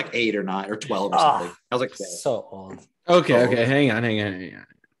like 8 or 9 or 12 or something. I was like 12. So old. Okay. Hang on.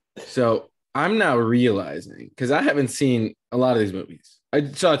 So I'm now realizing, because I haven't seen a lot of these movies. I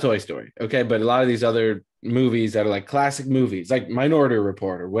saw Toy Story, okay, but a lot of these other movies that are like classic movies, like Minority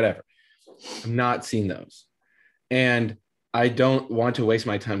Report or whatever, I've not seen those. And I don't want to waste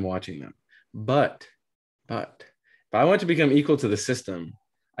my time watching them. But if I want to become equal to the system,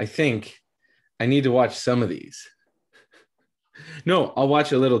 I think I need to watch some of these. No, I'll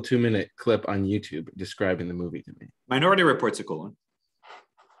watch a little 2-minute clip on YouTube describing the movie to me. Minority Report's a cool one.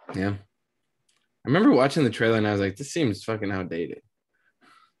 Yeah. I remember watching the trailer and I was like, this seems fucking outdated.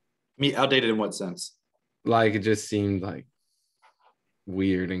 Outdated in what sense? Like, it just seemed like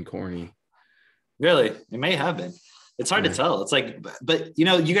weird and corny. Really? It may have been. It's hard to tell. It's like, but you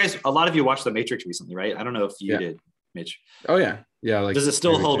know, you guys, a lot of you watched The Matrix recently, right? I don't know if you did, Mitch. Oh yeah. Like, does it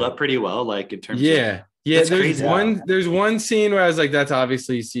still hold up pretty well? Like in terms of there's one scene where I was like, that's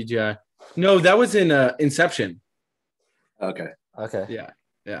obviously CGI. No, that was in Inception. Okay.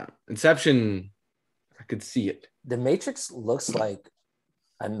 Yeah. Inception, I could see it. The Matrix looks like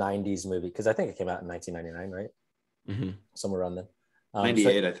a 90s movie because I think it came out in 1999, right? Mm-hmm. Somewhere around then.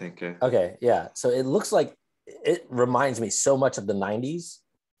 98, I think. Yeah. Okay, yeah. So it looks like it reminds me so much of the 90s,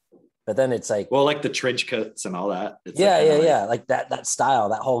 but then it's like, well, like the trench coats and all that. It's like that style,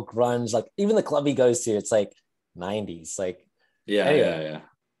 that whole grunge, like even the club he goes to, it's like 90s, like yeah.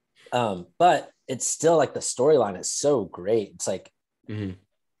 But it's still like the storyline is so great. It's like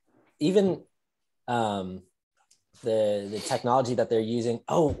even the technology that they're using.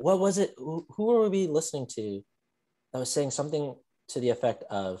 Oh, what was it? Who were we listening to that was saying something to the effect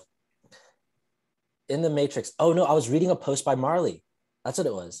of in the Matrix? Oh no, I was reading a post by Marley That's what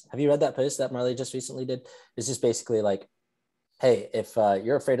it was. Have you read that post that Marley just recently did? It's just basically like, hey, if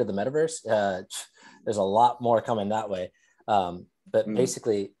you're afraid of the metaverse, there's a lot more coming that way. But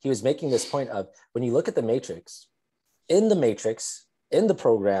basically, he was making this point of when you look at the Matrix, in the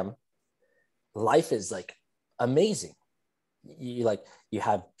program, life is like amazing. You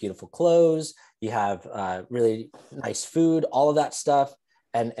have beautiful clothes, you have really nice food, all of that stuff,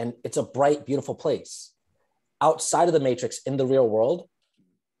 and it's a bright, beautiful place. Outside of the Matrix, in the real world,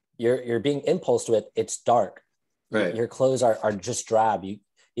 you're being impulsed with, it's dark. Right. Your clothes are just drab. You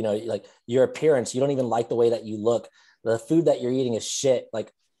know, like your appearance, you don't even like the way that you look. The food that you're eating is shit.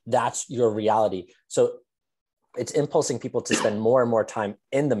 Like that's your reality. So it's impulsing people to spend more and more time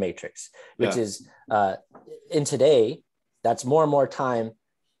in the Matrix, which is in today, that's more and more time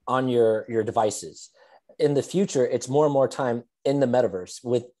on your devices. In the future, it's more and more time in the metaverse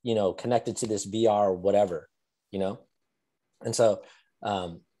with, you know, connected to this VR or whatever, you know? And so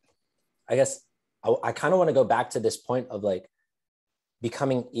I guess I kind of want to go back to this point of like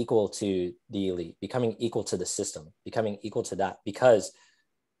becoming equal to the elite, becoming equal to the system, becoming equal to that, because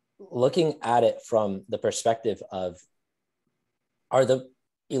looking at it from the perspective of, are the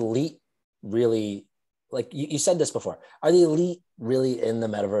elite really, like you said this before, are the elite really in the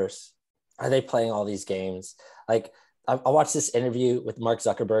metaverse? Are they playing all these games? Like I watched this interview with Mark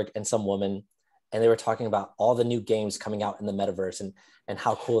Zuckerberg and some woman, and they were talking about all the new games coming out in the metaverse and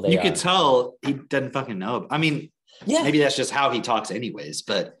how cool they are. You could tell he doesn't fucking know. I mean, maybe that's just how he talks anyways,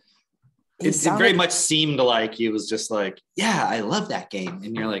 but it very much seemed like he was just like, yeah, I love that game.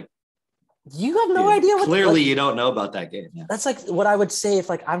 And you're like, you have no idea. Clearly you don't know about that game. Yeah. That's like what I would say if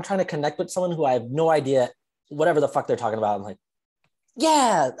like I'm trying to connect with someone who I have no idea whatever the fuck they're talking about. I'm like,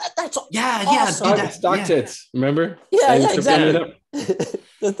 yeah, that's awesome. Yeah, stock tits, remember? Yeah, exactly.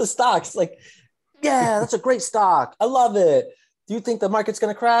 the stocks, like, yeah, that's a great stock. I love it. Do you think the market's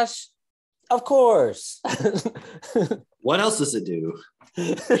going to crash? Of course. What else does it do?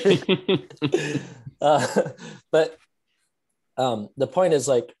 But the point is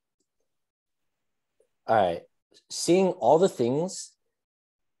like, all right, seeing all the things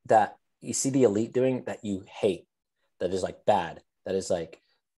that you see the elite doing that you hate, that is like bad, that is like,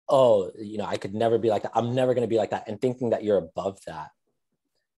 oh, you know, I could never be like that. I'm never going to be like that. And thinking that you're above that.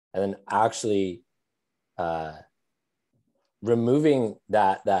 And then actually removing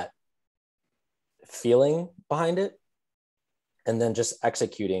that feeling behind it and then just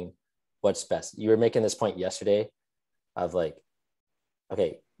executing what's best. You were making this point yesterday of like,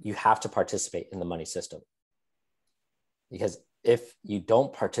 okay, you have to participate in the money system, because if you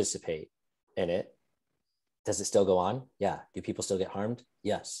don't participate in it, does it still go on? Yeah. Do people still get harmed?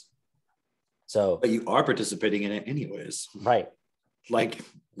 Yes. So, but you are participating in it anyways. Right. Like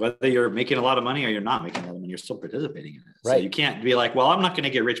whether you're making a lot of money or you're not making a lot of money, you're still participating in it. Right. So you can't be like, well, I'm not going to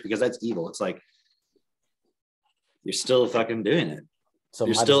get rich because that's evil. It's like, you're still fucking doing it. So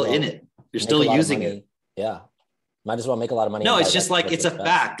you're still in it. You're still using it. Yeah. Might as well make a lot of money. No, it's just like, it's a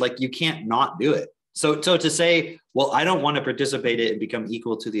fact. Like you can't not do it. So to say, well, I don't want to participate in it and become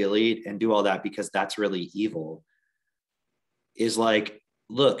equal to the elite and do all that because that's really evil, is like,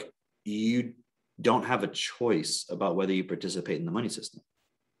 look, you don't have a choice about whether you participate in the money system.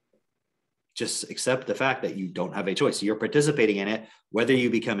 Just accept the fact that you don't have a choice. You're participating in it, whether you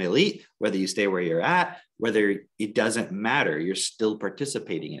become elite, whether you stay where you're at, whether it doesn't matter, you're still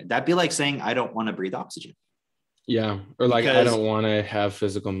participating in it. That'd be like saying, I don't want to breathe oxygen. Yeah. Or like, I don't want to have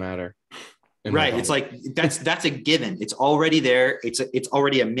physical matter. Right. It's like, that's a given. It's already there. It's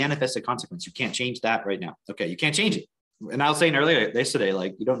already a manifested consequence. You can't change that right now. Okay. You can't change it. And I was saying earlier yesterday,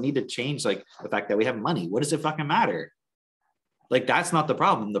 like, you don't need to change like the fact that we have money. What does it fucking matter? Like, that's not the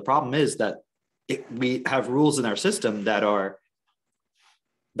problem. The problem is that we have rules in our system that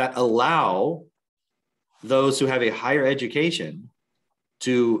allow those who have a higher education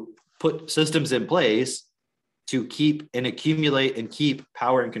to put systems in place to keep and accumulate and keep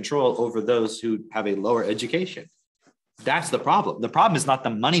power and control over those who have a lower education. That's the problem. The problem is not the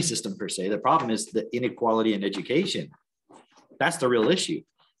money system per se. The problem is the inequality in education. That's the real issue.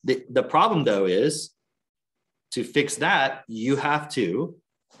 The problem, though, is to fix that, you have to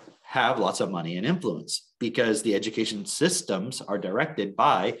have lots of money and influence, because the education systems are directed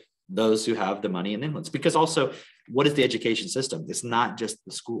by those who have the money and influence. Because also, what is the education system? It's not just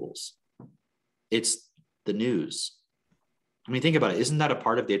the schools. It's the news. I mean, think about it. Isn't that a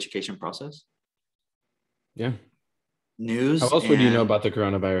part of the education process? Yeah. News. How else would you know about the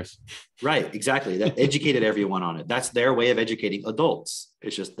coronavirus? Right, exactly. That educated everyone on it. That's their way of educating adults.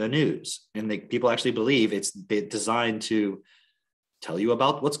 It's just the news. And people actually believe it's designed to tell you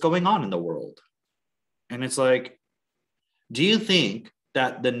about what's going on in the world. And it's like, Do you think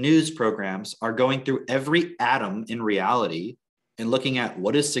that the news programs are going through every atom in reality and looking at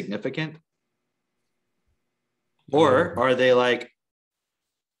what is significant? Or are they like,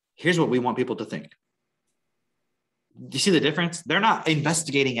 here's what we want people to think? Do you see the difference? They're not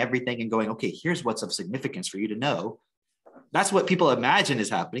investigating everything and going, okay, here's what's of significance for you to know. That's what people imagine is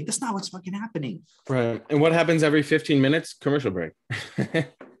happening. That's not what's fucking happening. Right. And what happens every 15 minutes? Commercial break.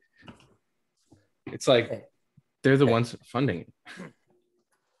 It's like they're the ones funding it.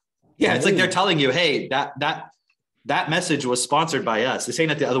 Yeah, it's like they're telling you, hey, that message was sponsored by us. They're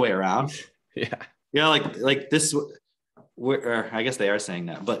saying it the other way around. Yeah. Yeah, like this, or I guess they are saying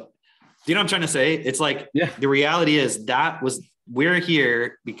that, but do you know what I'm trying to say? It's like, the reality is we're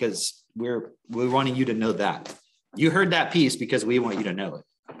here because we're wanting you to know that. You heard that piece because we want you to know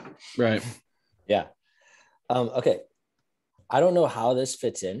it. Right. Yeah. Okay. I don't know how this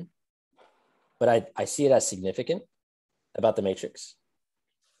fits in, but I see it as significant about the Matrix.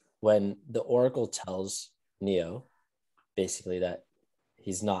 When the Oracle tells Neo basically that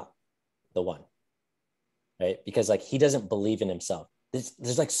he's not the one, right? Because like he doesn't believe in himself.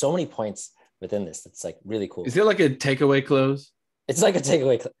 There's like so many points within this that's like really cool. Is it like a takeaway close? It's like a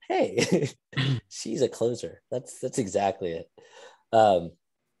takeaway. Hey, she's a closer. That's exactly it. But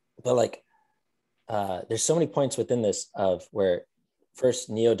like, there's so many points within this of where first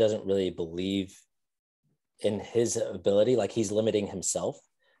Neo doesn't really believe in his ability. Like he's limiting himself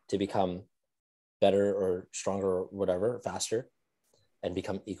to become better or stronger or whatever, faster, and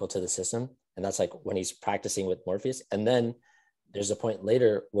become equal to the system. And that's like when he's practicing with Morpheus. And then there's a point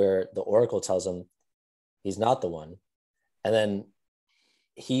later where the Oracle tells him he's not the one. And then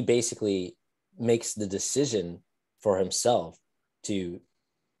he basically makes the decision for himself to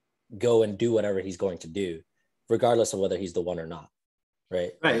go and do whatever he's going to do, regardless of whether he's the one or not.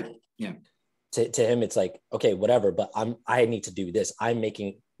 Right. Right. Yeah. To him, it's like, okay, whatever, but I need to do this. I'm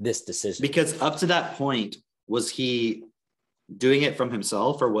making this decision. Because up to that point, was he doing it from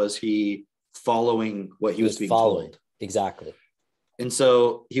himself or was he following what he was being told? Exactly. And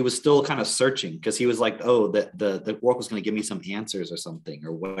so he was still kind of searching because he was like, oh, the Oracle's going to give me some answers or something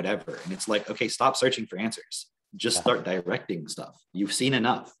or whatever. And it's like, okay, stop searching for answers. Just start directing stuff. You've seen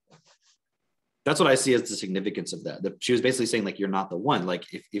enough. That's what I see as the significance of that. She was basically saying like, you're not the one. Like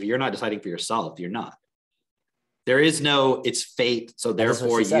if you're not deciding for yourself, you're not. There is no, it's fate. So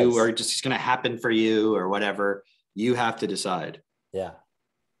therefore you are just going to happen for you or whatever. You have to decide. Yeah.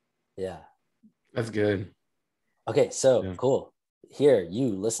 Yeah. That's good. Okay. So cool. Here,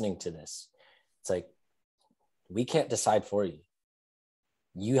 you listening to this, it's like, we can't decide for you.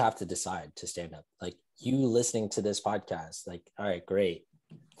 You have to decide to stand up. Like you listening to this podcast, like, all right, great.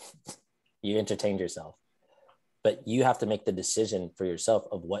 You entertained yourself, but you have to make the decision for yourself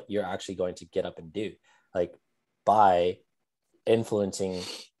of what you're actually going to get up and do, like by influencing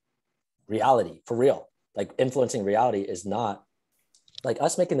reality for real. Like influencing reality is not like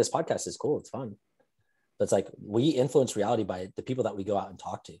us making this podcast is cool. It's fun. But it's like we influence reality by the people that we go out and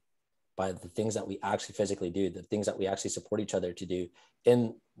talk to, by the things that we actually physically do, the things that we actually support each other to do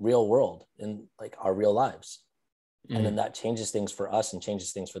in real world, in like our real lives. And then that changes things for us and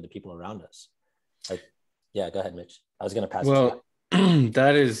changes things for the people around us. Like, yeah, go ahead, Mitch. I was going to pass it to you.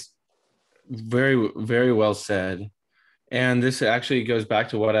 That is very, very well said. And this actually goes back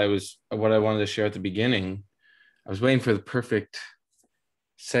to what I wanted to share at the beginning. I was waiting for the perfect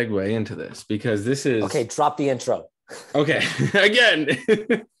segue into this because this is... Okay, drop the intro. Okay, again.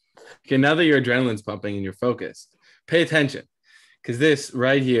 Okay, now that your adrenaline's pumping and you're focused, pay attention. Because this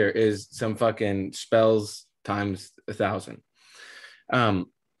right here is some fucking spells times 1,000.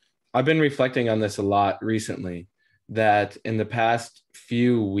 I've been reflecting on this a lot recently, that in the past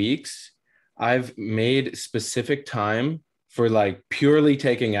few weeks, I've made specific time for like purely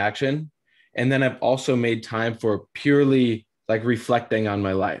taking action. And then I've also made time for purely like reflecting on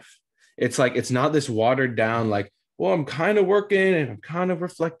my life. It's like, it's not this watered down, like, well, I'm kind of working and I'm kind of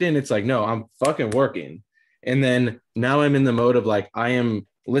reflecting. It's like, no, I'm fucking working. And then now I'm in the mode of like, I am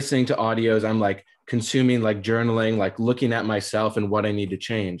listening to audios. I'm like consuming, like journaling, like looking at myself and what I need to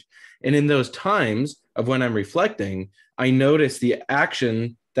change. And in those times of when I'm reflecting, I notice the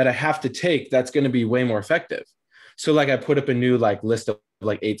action that I have to take that's going to be way more effective. So like I put up a new like list of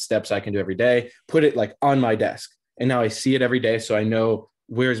like 8 steps I can do every day, put it like on my desk. And now I see it every day. So I know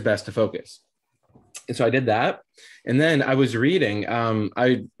where's best to focus. And so I did that. And then I was reading, I'm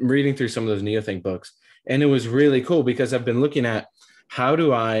reading through some of those NeoThink books. And it was really cool because I've been looking at how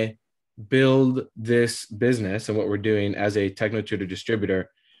do I build this business and what we're doing as a techno-tutor distributor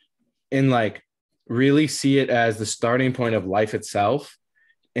and like really see it as the starting point of life itself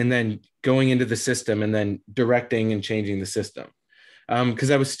and then going into the system and then directing and changing the system.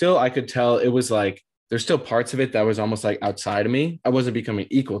 Because I could tell it was like, there's still parts of it that was almost like outside of me. I wasn't becoming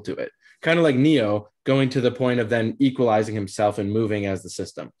equal to it. Kind of like Neo going to the point of then equalizing himself and moving as the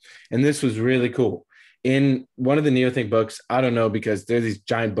system. And this was really cool. In one of the Neothink books, I don't know, because they're these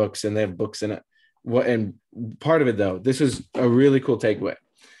giant books and they have books in it. And part of it, though, this was a really cool takeaway.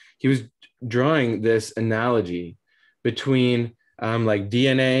 He was drawing this analogy between like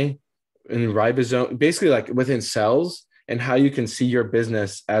DNA and ribosome, basically like within cells, and how you can see your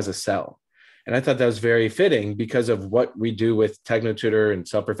business as a cell. And I thought that was very fitting because of what we do with TechnoTutor and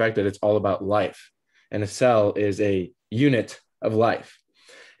Self Perfected. It's all about life. And a cell is a unit of life.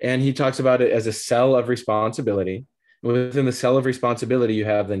 And he talks about it as a cell of responsibility. Within the cell of responsibility, you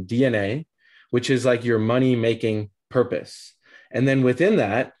have then DNA, which is like your money-making purpose. And then within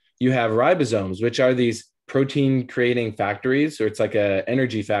that, you have ribosomes, which are these protein-creating factories, or it's like an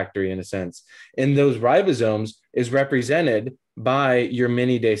energy factory in a sense. And those ribosomes is represented by your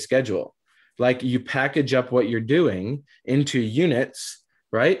mini-day schedule. Like you package up what you're doing into units,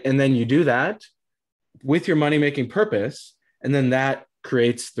 right? And then you do that with your money-making purpose, and then that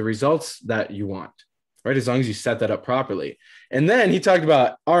creates the results that you want, right? As long as you set that up properly. And then he talked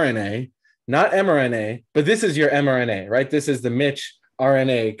about RNA, not mRNA, but this is your mRNA, right? This is the Mitch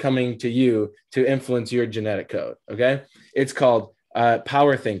RNA coming to you to influence your genetic code, okay? It's called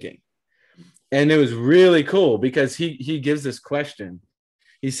power thinking. And it was really cool because he gives this question.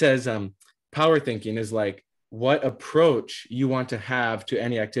 He says, power thinking is like what approach you want to have to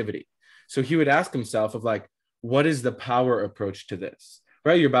any activity. So he would ask himself of like, what is the power approach to this,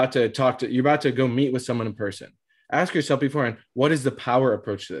 right? You're about to go meet with someone in person. Ask yourself beforehand, what is the power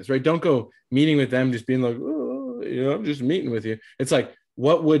approach to this, right? Don't go meeting with them just being like, oh, I'm just meeting with you. It's like,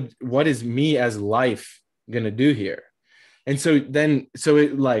 what is me as life going to do here? And so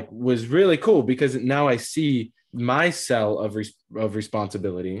it like was really cool because now I see my cell of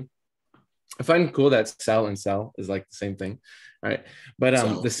responsibility. I find it cool that cell and cell is like the same thing, right?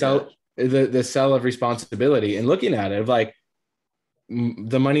 But the cell of responsibility and looking at it of like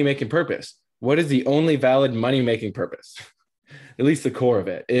the money-making purpose. What is the only valid money-making purpose? At least the core of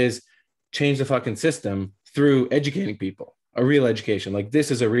it is change the fucking system through educating people, a real education. Like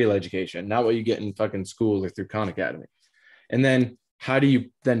this is a real education, not what you get in fucking school or through Khan Academy. And then how do you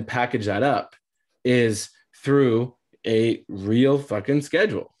then package that up is through a real fucking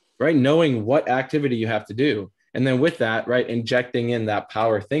schedule, right? Knowing what activity you have to do. And then with that, right, injecting in that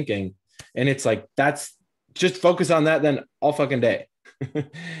power thinking. And it's like, that's just focus on that then all fucking day.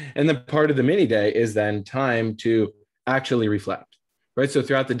 And then part of the mini day is then time to actually reflect, right? So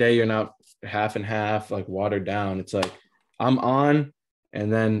throughout the day, you're not half and half, like watered down. It's like, I'm on,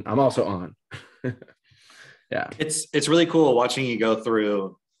 and then I'm also on. Yeah. It's really cool watching you go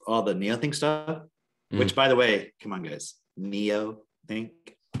through all the Neothink stuff, which by the way, come on guys, Neothink.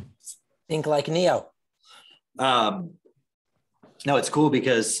 Think like Neo. No, it's cool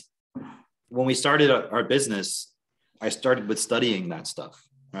because when we started our business, I started with studying that stuff,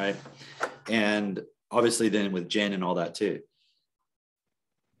 right? And obviously then with Jen and all that too.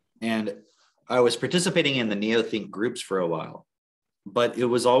 And I was participating in the Neothink groups for a while, but it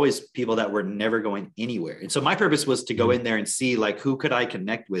was always people that were never going anywhere. And so my purpose was to go in there and see like, who could I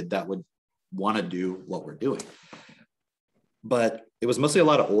connect with that would want to do what we're doing? But it was mostly a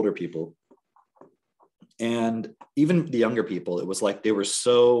lot of older people. And even the younger people, it was like they were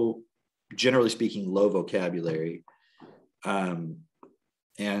so, generally speaking, low vocabulary.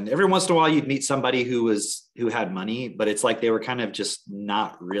 And every once in a while you'd meet somebody who had money, but it's like they were kind of just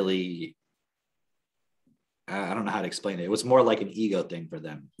not really, I don't know how to explain it. It was more like an ego thing for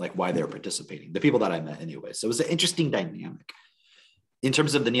them, like why they were participating, the people that I met anyway. So it was an interesting dynamic in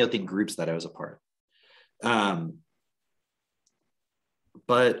terms of the Neothink groups that I was a part of.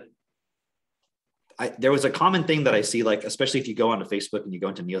 But there was a common thing that I see, like, especially if you go onto Facebook and you go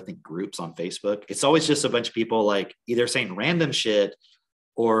into Neothink groups on Facebook, it's always just a bunch of people like either saying random shit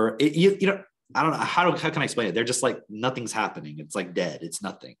or you know, I don't know how can I explain it? They're just like, nothing's happening. It's like dead. It's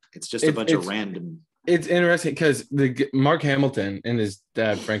nothing. It's just a bunch of random. It's interesting because Mark Hamilton and his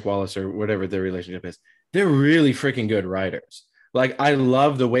dad, Frank Wallace, or whatever their relationship is, they're really freaking good writers. Like, I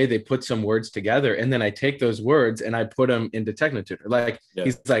love the way they put some words together, and then I take those words and I put them into TechnoTutor. Like,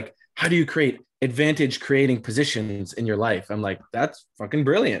 He's like, how do you create advantage creating positions in your life? I'm like, that's fucking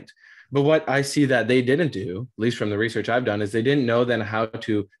brilliant. But what I see that they didn't do, at least from the research I've done, is they didn't know then how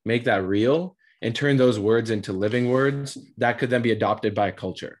to make that real and turn those words into living words that could then be adopted by a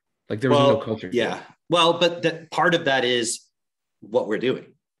culture. Like, there was no culture. Yeah. Well, but part of that is what we're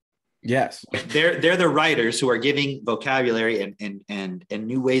doing. Yes. They're the writers who are giving vocabulary and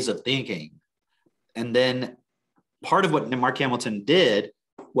new ways of thinking. And then part of what Mark Hamilton did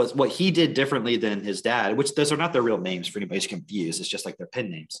was what he did differently than his dad, which those are not their real names for anybody who's confused. It's just like their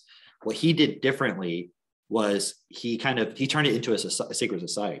pen names. What he did differently was he turned it into a sacred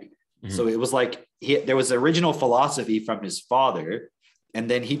society. Mm-hmm. So it was like there was original philosophy from his father, and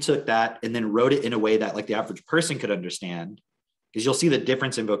then he took that and then wrote it in a way that like the average person could understand. Because you'll see the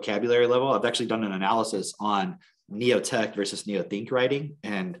difference in vocabulary level. I've actually done an analysis on neo-tech versus neo-think writing.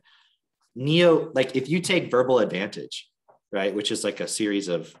 And like if you take Verbal Advantage, right, which is like a series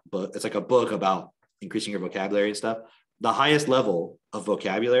of books, it's like a book about increasing your vocabulary and stuff. The highest level of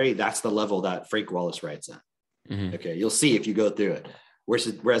vocabulary, that's the level that Frank Wallace writes at. Mm-hmm. Okay, you'll see if you go through it.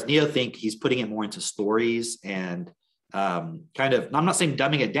 Whereas neo-think, he's putting it more into stories and kind of, I'm not saying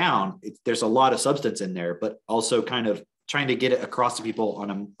dumbing it down. There's a lot of substance in there, but also kind of trying to get it across to people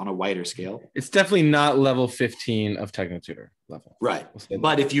on a wider scale. It's definitely not level 15 of TechnoTutor level. Right.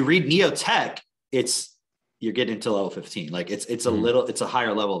 But if you read neo-tech, you're getting into level 15. Like it's a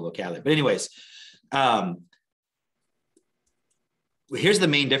higher level of vocabulary. But anyways, here's the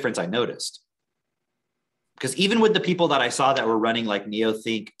main difference I noticed. Because even with the people that I saw that were running like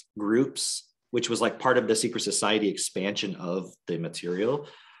neo-think groups, which was like part of the secret society expansion of the material,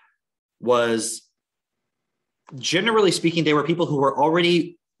 was generally speaking, they were people who were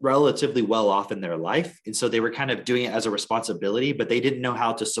already relatively well off in their life. And so they were kind of doing it as a responsibility, but they didn't know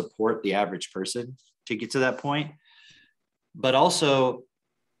how to support the average person to get to that point. But also,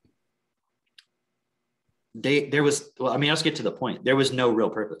 let's get to the point. There was no real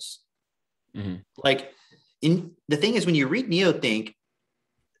purpose. Mm-hmm. Like, the thing is, when you read neo-think,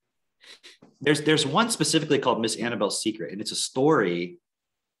 there's one specifically called Miss Annabelle's Secret, and it's a story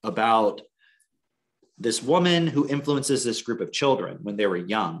about this woman who influences this group of children when they were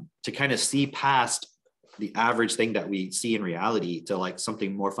young to kind of see past the average thing that we see in reality to like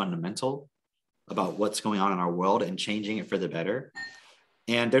something more fundamental about what's going on in our world and changing it for the better.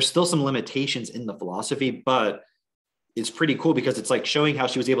 And there's still some limitations in the philosophy, but it's pretty cool because it's like showing how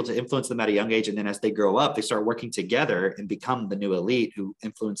she was able to influence them at a young age. And then as they grow up, they start working together and become the new elite who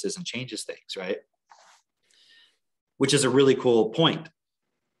influences and changes things, right? Which is a really cool point.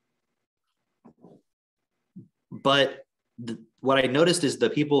 But what I noticed is the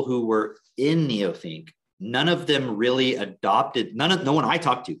people who were in neo-think, none of them really adopted, no one I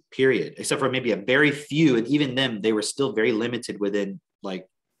talked to, period, except for maybe a very few. And even them, they were still very limited within, like,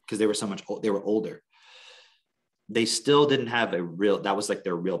 because they were older. They still didn't have that was like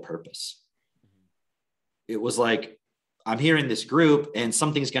their real purpose. It was like, I'm here in this group and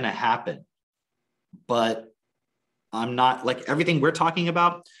something's going to happen, but I'm not, like, everything we're talking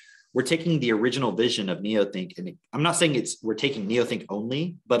about, we're taking the original vision of neo-think, and I'm not saying we're taking neo-think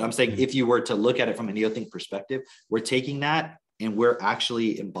only, but I'm saying if you were to look at it from a neo-think perspective, we're taking that and we're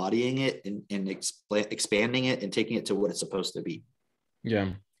actually embodying it and expanding it and taking it to what it's supposed to be. Yeah,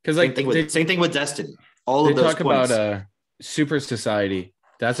 because like same thing with Destiny. All of those talk points. About super society.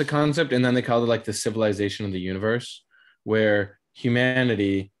 That's a concept, and then they call it like the civilization of the universe, where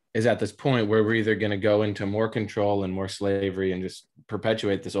humanity is at this point where we're either going to go into more control and more slavery and just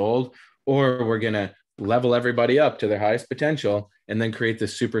perpetuate this old, or we're going to level everybody up to their highest potential and then create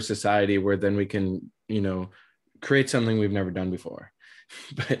this super society where then we can, create something we've never done before.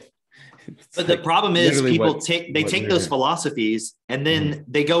 But the problem is people take those philosophies and then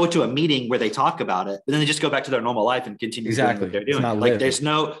they go into a meeting where they talk about it, but then they just go back to their normal life and continue doing what they're doing. Like there's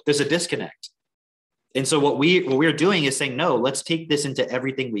a disconnect. And so what we're doing is saying, no, let's take this into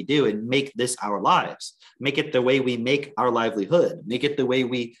everything we do and make this our lives, make it the way we make our livelihood, make it the way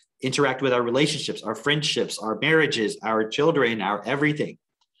we interact with our relationships, our friendships, our marriages, our children, our everything.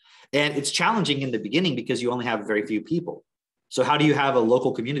 And it's challenging in the beginning because you only have very few people. So how do you have a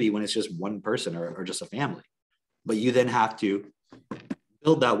local community when it's just one person or just a family? But you then have to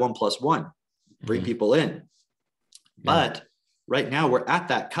build that 1+1, bring people in. Yeah. But right now we're at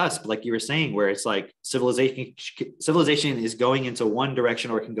that cusp, like you were saying, where it's like civilization is going into one direction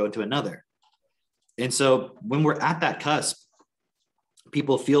or it can go into another. And so when we're at that cusp,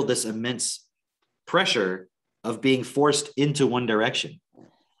 people feel this immense pressure of being forced into one direction.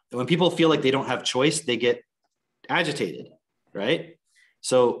 And when people feel like they don't have choice, they get agitated, right?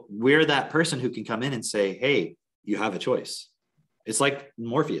 So we're that person who can come in and say, hey, you have a choice. It's like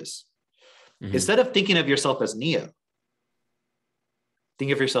Morpheus. Mm-hmm. Instead of thinking of yourself as Neo,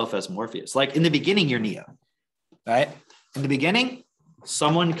 think of yourself as Morpheus. Like in the beginning, you're Neo, right? In the beginning,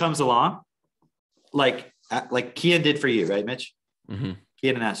 someone comes along, like Kian did for you, right, Mitch? Mm-hmm.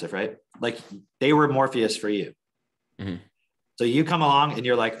 Kian and Asif, right? Like they were Morpheus for you. Mm-hmm. So you come along and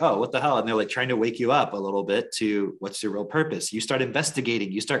you're like, oh, what the hell? And they're like trying to wake you up a little bit to what's your real purpose. You start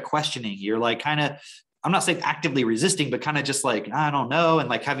investigating, you start questioning. You're like kind of, I'm not saying actively resisting, but kind of just like, I don't know. And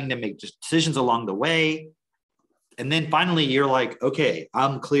like having to make just decisions along the way. And then finally you're like, okay,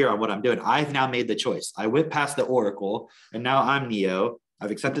 I'm clear on what I'm doing. I've now made the choice. I went past the Oracle and now I'm Neo. I've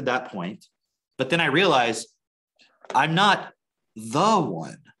accepted that point. But then I realize I'm not the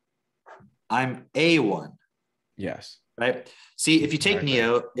one. I'm a one. Yes. Right. See, if you take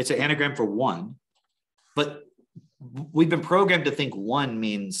Neo, it's an anagram for one, but we've been programmed to think one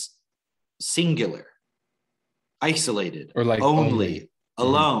means singular, isolated, or like only.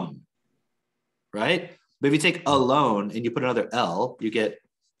 Alone. Right. But if you take alone and you put another L, you get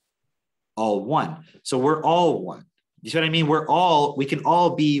all one. So we're all one. You see what I mean? We can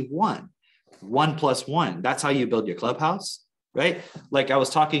all be one. 1 + 1. That's how you build your clubhouse, right? Like I was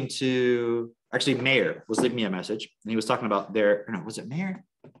talking to, actually Mayor was leaving me a message and he was talking about was it Mayor?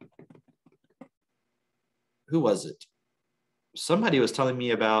 Who was it? Somebody was telling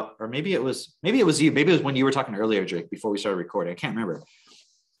me about, or maybe it was you. Maybe it was when you were talking earlier, Drake, before we started recording. I can't remember.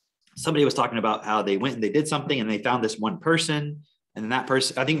 Somebody was talking about how they went and they did something and they found this one person. And then that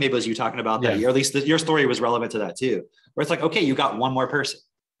person, I think maybe it was you talking about that, or at least your story was relevant to that too, where it's like, okay, you got one more person.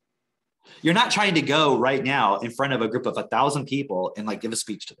 You're not trying to go right now in front of a group of 1,000 people and like give a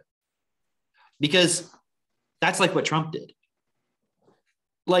speech to them. Because that's like what Trump did.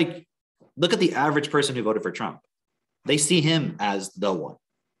 Like, look at the average person who voted for Trump. They see him as the one.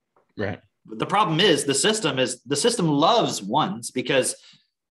 Right. But the problem is the system loves ones because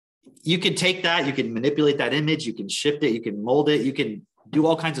you can take that, you can manipulate that image, you can shift it, you can mold it, you can do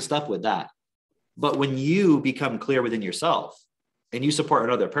all kinds of stuff with that. But when you become clear within yourself and you support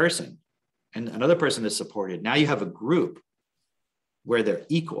another person and another person is supported, now you have a group where they're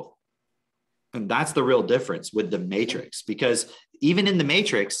equal. And that's the real difference with the Matrix, because even in the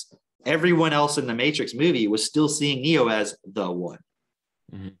Matrix, everyone else in the Matrix movie was still seeing Neo as the one.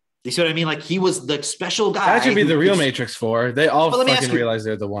 Mm-hmm. You see what I mean? Like he was the special guy. That should be the real Matrix 4. They all fucking realize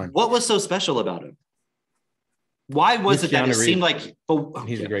they're the one. What was so special about him? Why was it that it seemed like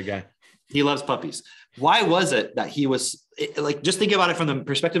he's a great guy? He loves puppies. Why was it that he was like, just think about it from the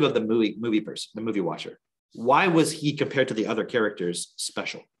perspective of the movie person, the movie watcher. Why was he compared to the other characters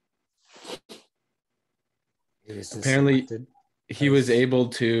special? Apparently he was able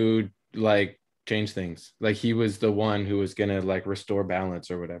to like change things. Like he was the one who was gonna like restore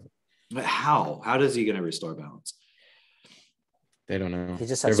balance or whatever. But how is he gonna restore balance? They don't know. He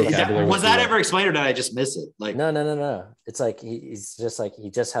just has was that ever explained, or did I just miss it? Like no. It's like he's just like he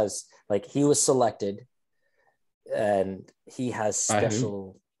just has like he was selected, and he has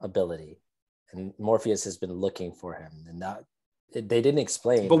special ability, and Morpheus has been looking for him, and that they didn't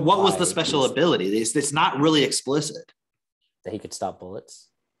explain. But what was the special ability? It's not really explicit. That he could stop bullets.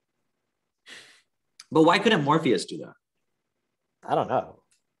 But why couldn't Morpheus do that? I don't know.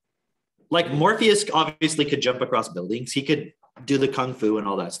 Like Morpheus obviously could jump across buildings. He could do the kung fu and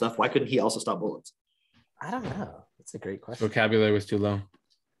all that stuff. Why couldn't he also stop bullets? I don't know. That's a great question. Vocabulary was too low.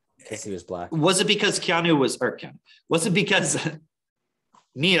 Because he was black. Was it because was it because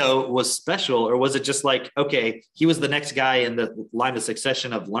Neo was special, or was it just like, okay, he was the next guy in the line of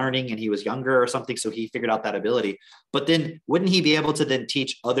succession of learning and he was younger or something, so he figured out that ability? But then wouldn't he be able to then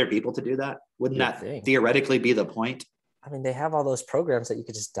teach other people to do that? Wouldn't that theoretically be the point? I mean, they have all those programs that you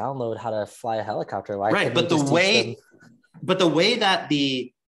could just download how to fly a helicopter. Right, but the way that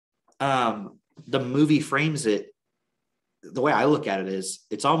the movie frames it, the way I look at it is,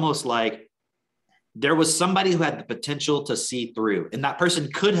 it's almost like there was somebody who had the potential to see through, and that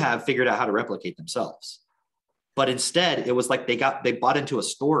person could have figured out how to replicate themselves. But instead, it was like they bought into a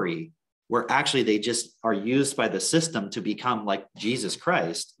story where actually they just are used by the system to become like Jesus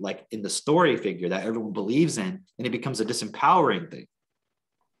Christ, like in the story figure that everyone believes in, and it becomes a disempowering thing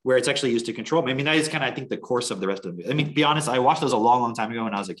where it's actually used to control. I mean, that is kind of, I think, the course of the rest of it. I mean, to be honest, I watched those a long, long time ago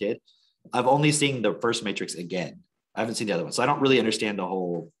when I was a kid. I've only seen the first Matrix again. I haven't seen the other one. So I don't really understand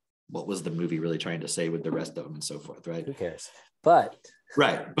what was the movie really trying to say with the rest of them and so forth, right? Who cares? But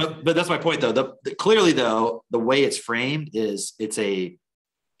that's my point though. Clearly though, the way it's framed is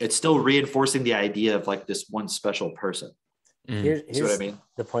it's still reinforcing the idea of like this one special person. Here's what I mean?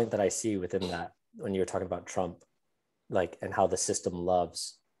 The point that I see within that, when you were talking about Trump, like, and how the system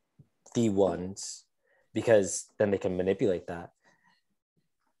loves the ones, because then they can manipulate that.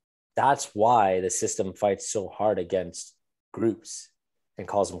 That's why the system fights so hard against groups and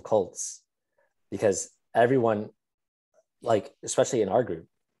calls them cults, because everyone, like, especially in our group,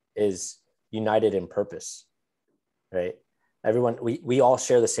 is united in purpose, right? Everyone, we all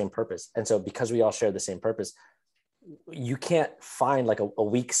share the same purpose. And so because we all share the same purpose, you can't find like a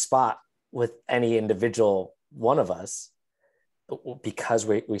weak spot with any individual one of us, because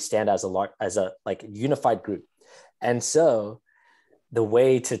we stand as a like unified group. And so the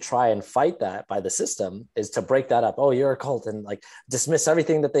way to try and fight that by the system is to break that up. Oh, you're a cult, and like dismiss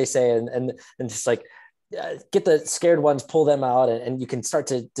everything that they say, and just like get the scared ones, pull them out, and you can start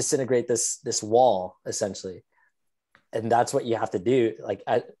to disintegrate this wall essentially. And that's what you have to do, like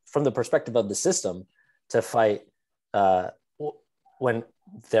from the perspective of the system, to fight when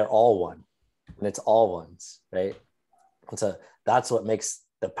they're all one, and it's all ones, right? And so that's what makes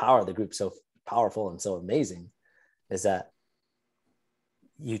the power of the group so powerful and so amazing, is that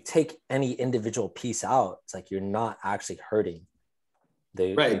you take any individual piece out, it's like you're not actually hurting.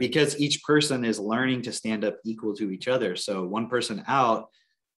 Right, because each person is learning to stand up equal to each other. So one person out,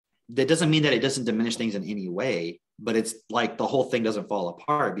 that doesn't mean that it doesn't diminish things in any way, but it's like the whole thing doesn't fall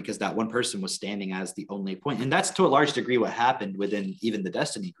apart because that one person was standing as the only point. And that's to a large degree what happened within even the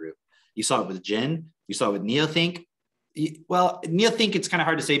Destiny group. You saw it with Jin, you saw it with Neothink. Well, Neothink, it's kind of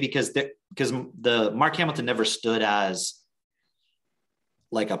hard to say because the Mark Hamilton never stood as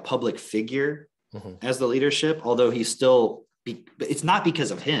like a public figure as the leadership, although he's still, it's not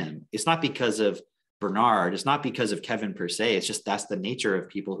because of him. It's not because of Bernard. It's not because of Kevin per se. It's just that's the nature of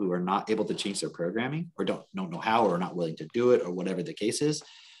people who are not able to change their programming or don't know how or are not willing to do it or whatever the case is.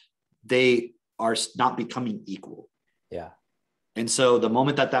 They are not becoming equal. Yeah. And so the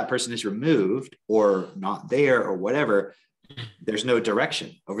moment that person is removed or not there or whatever, there's no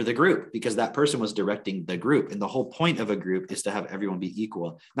direction over the group because that person was directing the group. And the whole point of a group is to have everyone be equal.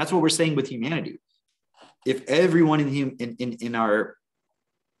 And that's what we're saying with humanity. If everyone in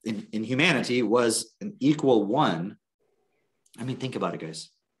humanity was an equal one, I mean, think about it, guys.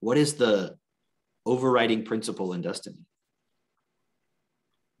 What is the overriding principle in Destiny?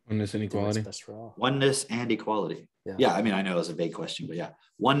 Oneness and equality. Oneness and equality. Yeah, I mean, I know it's a vague question, but yeah.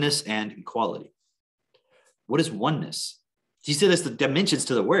 Oneness and equality. What is oneness? You see this, the dimensions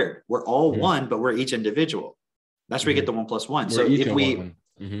to the word. We're all one, but we're each individual. That's where you get the 1 + 1. So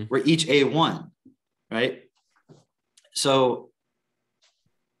if we're each a one, right? So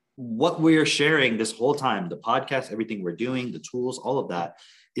what we're sharing this whole time, the podcast, everything we're doing, the tools, all of that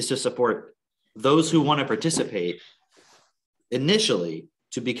is to support those who want to participate initially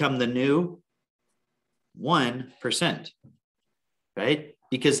to become the new 1%, right?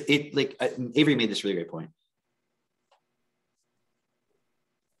 Because it, like Avery made this really great point.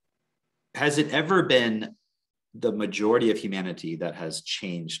 Has it ever been the majority of humanity that has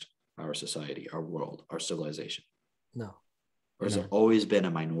changed our society, our world, our civilization? No. Or has it always been a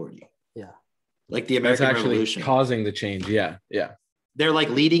minority? Yeah. Like the American Revolution. Causing the change. Yeah. Yeah. They're like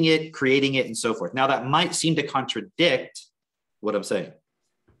leading it, creating it, and so forth. Now that might seem to contradict what I'm saying.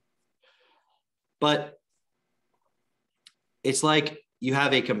 But it's like you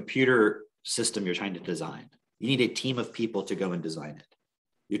have a computer system you're trying to design. You need a team of people to go and design it.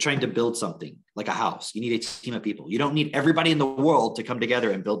 You're trying to build something like a house. You need a team of people. You don't need everybody in the world to come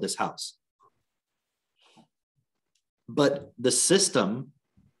together and build this house. But the system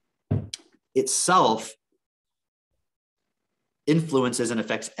itself influences and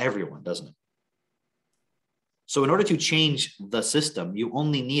affects everyone, doesn't it? So in order to change the system, you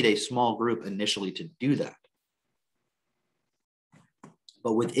only need a small group initially to do that.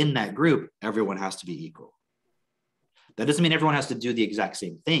 But within that group, everyone has to be equal. That doesn't mean everyone has to do the exact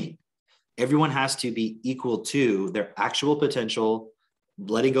same thing. Everyone has to be equal to their actual potential,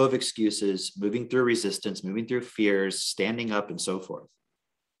 letting go of excuses, moving through resistance, moving through fears, standing up, and so forth.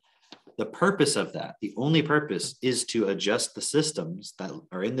 The purpose of that, the only purpose, is to adjust the systems that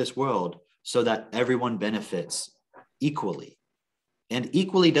are in this world so that everyone benefits equally. And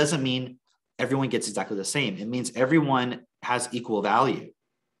equally doesn't mean everyone gets exactly the same. It means everyone has equal value.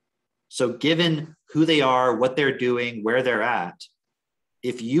 So given who they are, what they're doing, where they're at,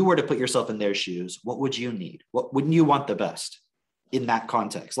 if you were to put yourself in their shoes, what would you need? What wouldn't you want the best in that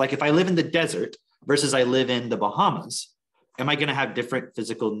context? Like if I live in the desert versus I live in the Bahamas, am I going to have different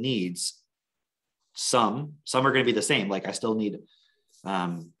physical needs? Some are going to be the same. Like I still need,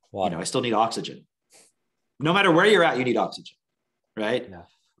 I still need oxygen. No matter where you're at, you need oxygen, right?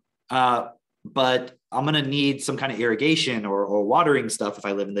 Yeah. But I'm going to need some kind of irrigation or watering stuff if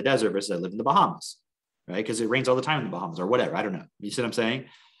I live in the desert versus I live in the Bahamas, right? Because it rains all the time in the Bahamas or whatever. I don't know. You see what I'm saying?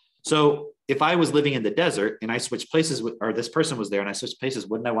 So if I was living in the desert and I switched places or this person was there and I switched places,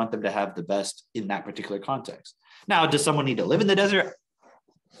 wouldn't I want them to have the best in that particular context? Now, does someone need to live in the desert?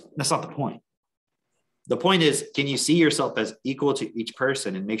 That's not the point. The point is, can you see yourself as equal to each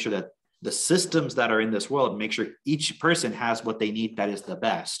person and make sure that the systems that are in this world, make sure each person has what they need that is the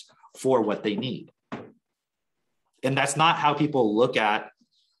best for what they need. And that's not how people look at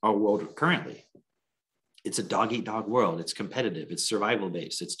our world currently. It's a dog eat dog world. It's competitive. It's survival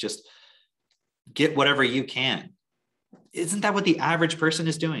based. It's just get whatever you can. Isn't that what the average person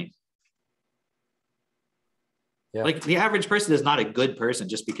is doing? Yeah. Like the average person is not a good person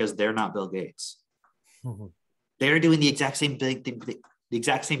just because they're not Bill Gates. Mm-hmm. They're doing the exact same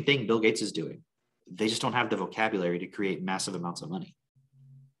thing Bill Gates is doing. They just don't have the vocabulary to create massive amounts of money.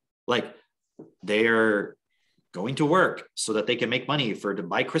 Like they're going to work so that they can make money to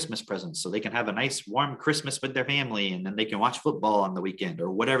buy Christmas presents so they can have a nice warm Christmas with their family, and then they can watch football on the weekend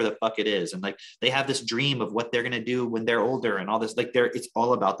or whatever the fuck it is. And like they have this dream of what they're going to do when they're older and all this, like it's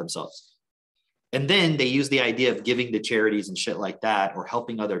all about themselves. And then they use the idea of giving to charities and shit like that, or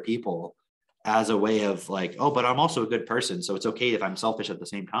helping other people as a way of like, oh, but I'm also a good person, so it's okay if I'm selfish at the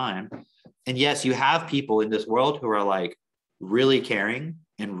same time. And yes, you have people in this world who are like really caring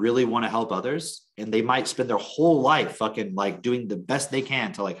and really want to help others. And they might spend their whole life fucking like doing the best they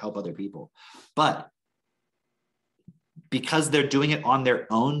can to like help other people. But because they're doing it on their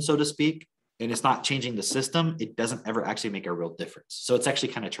own, so to speak, and it's not changing the system, it doesn't ever actually make a real difference. So it's actually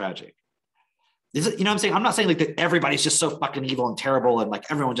kind of tragic. You know what I'm saying? I'm not saying like that everybody's just so fucking evil and terrible and like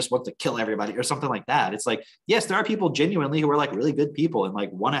everyone just wants to kill everybody or something like that. It's like, yes, there are people genuinely who are like really good people and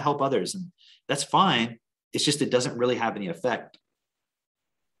like want to help others, and that's fine. It's just, it doesn't really have any effect.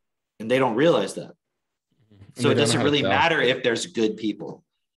 And they don't realize that. So it doesn't really matter if there's good people.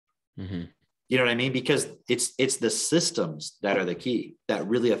 Mm-hmm. You know what I mean? Because it's the systems that are the key that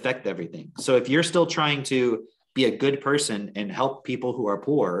really affect everything. So if you're still trying to be a good person and help people who are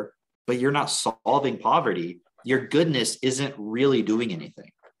poor, but you're not solving poverty, your goodness isn't really doing anything.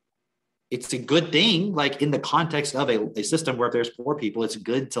 It's a good thing, like in the context of a system where if there's poor people, it's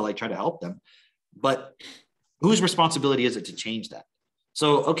good to like try to help them. But whose responsibility is it to change that?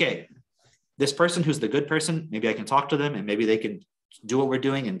 So, okay, this person who's the good person, maybe I can talk to them and maybe they can do what we're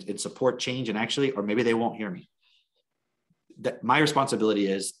doing and support change and actually, or maybe they won't hear me. That my responsibility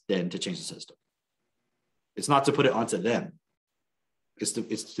is then to change the system. It's not to put it onto them. It's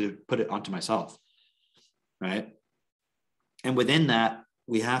to put it onto myself, right? And within that,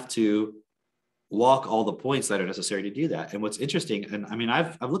 we have to walk all the points that are necessary to do that. And what's interesting, and I mean,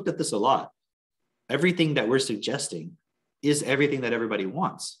 I've looked at this a lot. Everything that we're suggesting is everything that everybody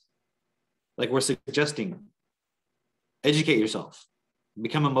wants. Like we're suggesting, educate yourself,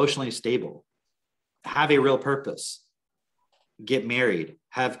 become emotionally stable, have a real purpose, get married,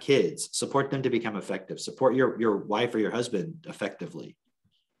 have kids, support them to become effective, support your wife or your husband effectively,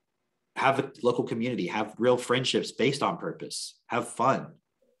 have a local community, have real friendships based on purpose, have fun,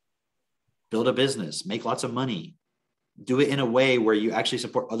 build a business, make lots of money, do it in a way where you actually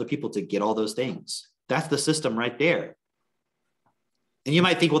support other people to get all those things. That's the system right there. And you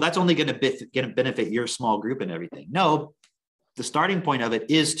might think, well, that's only going to benefit your small group and everything. No, the starting point of it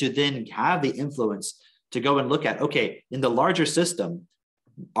is to then have the influence to go and look at, okay, in the larger system,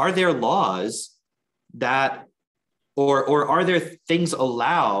 are there laws that, or are there things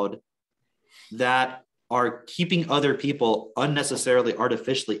allowed that are keeping other people unnecessarily,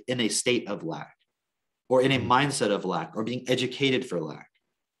 artificially in a state of lack or in a mindset of lack or being educated for lack?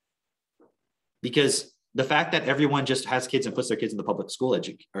 Because the fact that everyone just has kids and puts their kids in the public school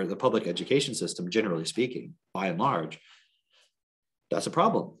or the public education system, generally speaking, by and large, that's a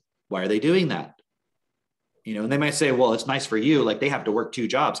problem. Why are they doing that? You know, and they might say, well, it's nice for you. Like they have to work 2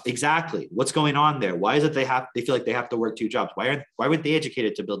 jobs. Exactly. What's going on there? Why is it they feel like they have to work 2 jobs? Why weren't they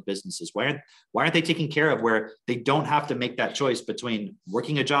educated to build businesses? Why aren't they taken care of where they don't have to make that choice between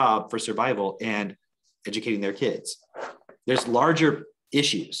working a job for survival and educating their kids? There's larger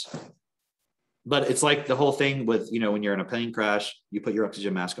issues. But it's like the whole thing with, you know, when you're in a plane crash, you put your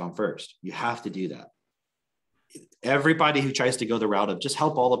oxygen mask on first. You have to do that. Everybody who tries to go the route of just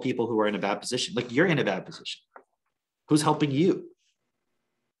help all the people who are in a bad position, like you're in a bad position. Who's helping you?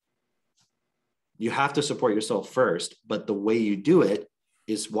 You have to support yourself first, but the way you do it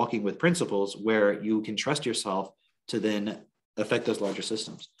is walking with principles where you can trust yourself to then affect those larger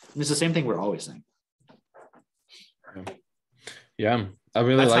systems. And it's the same thing we're always saying. Yeah. I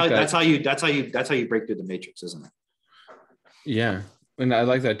really like that. That's how you break through the matrix, isn't it? Yeah. And I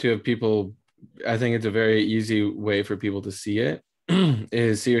like that too. If people, I think it's a very easy way for people to see it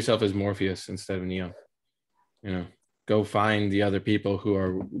is see yourself as Morpheus instead of Neo. You know, go find the other people who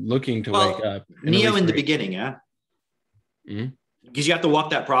are looking to wake up. Neo in the beginning, yeah. Mm-hmm. Because you have to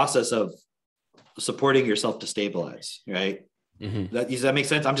walk that process of supporting yourself to stabilize, right? Mm-hmm. Does that make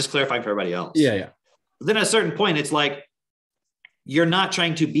sense? I'm just clarifying for everybody else. Yeah. Then at a certain point, it's like, you're not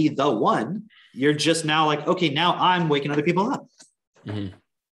trying to be the one. You're just now like, okay, now I'm waking other people up. Mm-hmm.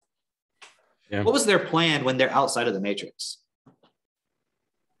 Yeah. What was their plan when they're outside of the Matrix?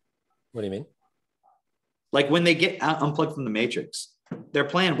 What do you mean? Like when they get unplugged from the Matrix, their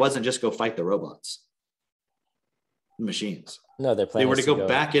plan wasn't just go fight the robots, the machines. No, their plan They were is to go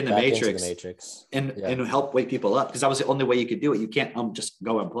back in the Matrix, and help wake people up, because that was the only way you could do it. You can't just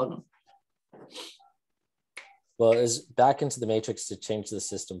go unplug them. Well, is back into the Matrix to change the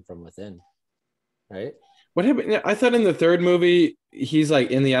system from within, right? What happened? I thought in the third movie, he's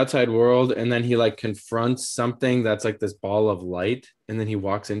like in the outside world, and then he like confronts something that's like this ball of light, and then he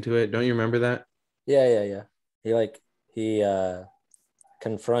walks into it. Don't you remember that? Yeah. He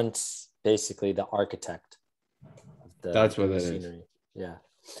confronts basically the architect. That's what that is. Yeah,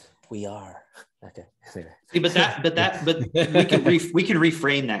 we are. Okay. See, but we can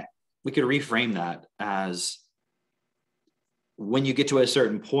reframe that. We could reframe that as when you get to a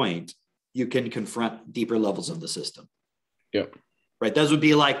certain point, you can confront deeper levels of the system. Yep. Right. Those would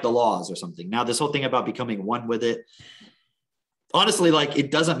be like the laws or something. Now, this whole thing about becoming one with it, honestly, like it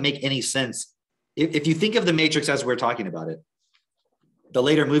doesn't make any sense. If you think of the Matrix as we're talking about it, the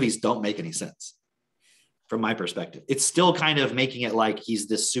later movies don't make any sense from my perspective. It's still kind of making it like he's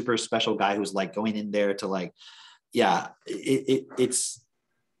this super special guy who's like going in there to like, it's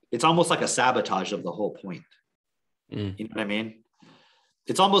almost like a sabotage of the whole point. You know what I mean?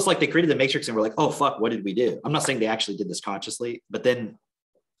 It's almost like they created the Matrix and we're like, oh, fuck, what did we do? I'm not saying they actually did this consciously, but then,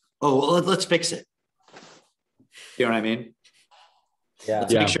 let's fix it. You know what I mean? Yeah.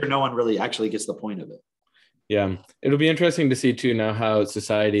 Let's make sure no one really actually gets the point of it. Yeah. It'll be interesting to see too now how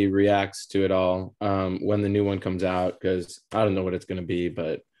society reacts to it all when the new one comes out, because I don't know what it's going to be,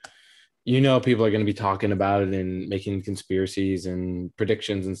 but people are going to be talking about it and making conspiracies and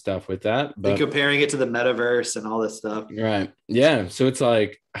predictions and stuff with that. But and comparing it to the metaverse and all this stuff. Right. Yeah. So it's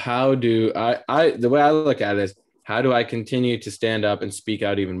like, how do the way I look at it is, how do I continue to stand up and speak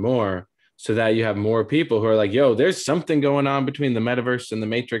out even more so that you have more people who are like, yo, there's something going on between the metaverse and the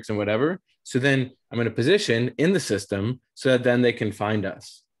Matrix and whatever. So then I'm in a position in the system so that then they can find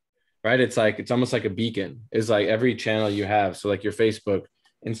us. Right. It's almost like a beacon. It's like every channel you have. So like your Facebook,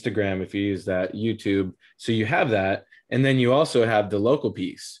 Instagram, if you use that, YouTube. So you have that. And then you also have the local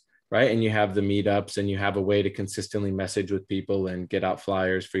piece, right? And you have the meetups, and you have a way to consistently message with people and get out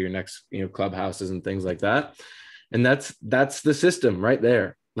flyers for your next, clubhouses and things like that. And that's the system right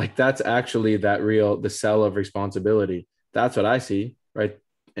there. Like that's actually the cell of responsibility. That's what I see, right?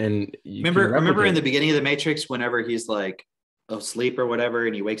 And remember in the beginning of the Matrix, whenever he's like asleep or whatever,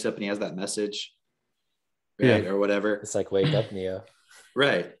 and he wakes up and he has that message, right? Or whatever. It's like, wake up, Neo.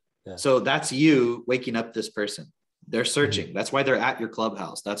 Right. Yeah. So that's you waking up this person. They're searching. Mm-hmm. That's why they're at your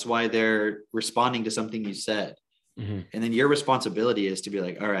clubhouse. That's why they're responding to something you said. Mm-hmm. And then your responsibility is to be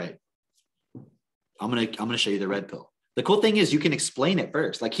like, all right, I'm gonna show you the red pill. The cool thing is you can explain it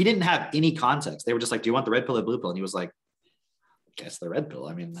first. Like he didn't have any context. They were just like, do you want the red pill or blue pill? And he was like, guess the red pill.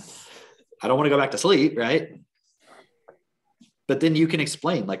 I mean, I don't want to go back to sleep, right? But then you can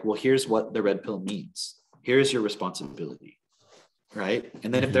explain like, well, here's what the red pill means. Here's your responsibility. Right.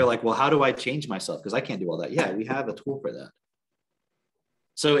 And then if they're like, well, how do I change myself? Because I can't do all that. Yeah, we have a tool for that.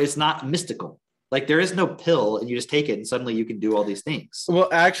 So it's not mystical. Like there is no pill and you just take it and suddenly you can do all these things. Well,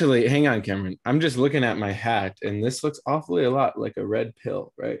 actually, hang on, Cameron. I'm just looking at my hat and this looks awfully a lot like a red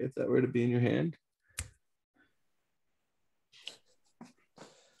pill, right? If that were to be in your hand.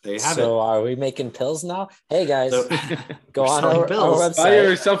 There you have it. So are we making pills now? Hey guys, go on our website. Buy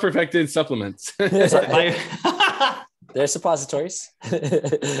your self-perfected supplements. They're suppositories. With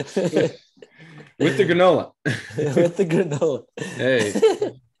the granola. With the granola. Hey.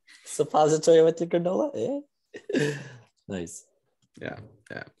 Suppository with the granola. Yeah. Nice. Yeah.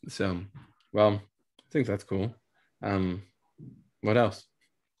 So, well, I think that's cool. What else?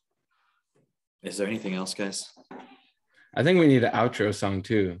 Is there anything else, guys? I think we need an outro song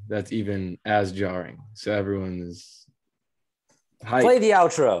too. That's even as jarring. So everyone is hyped. Play the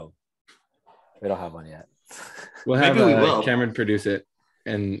outro. We don't have one yet. We'll have Cameron produce it,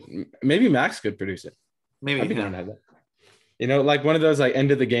 and maybe Max could produce it. Maybe I'd be down to have that. Like one of those like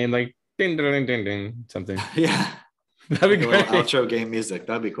end of the game, like ding ding ding ding something. Yeah, that'd be great. Outro game music.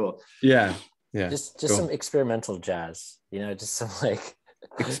 That'd be cool. Yeah. Just cool. Some experimental jazz. Just some like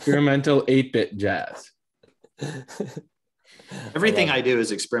experimental 8-bit jazz. Everything I do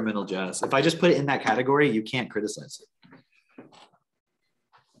is experimental jazz. If I just put it in that category, you can't criticize it.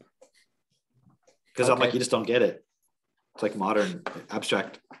 Because I'm like, you just don't get it. It's like modern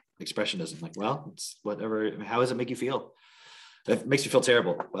abstract expressionism. Like, well, it's whatever. How does it make you feel? If it makes you feel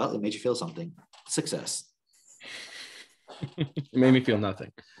terrible, well, it made you feel something. Success. It made me feel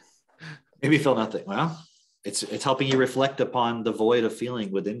nothing. Made me feel nothing. Well, it's helping you reflect upon the void of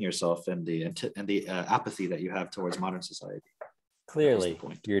feeling within yourself and the apathy that you have towards modern society. Clearly,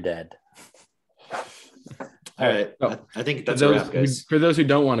 you're dead. All right. I think that's a wrap, guys. For those who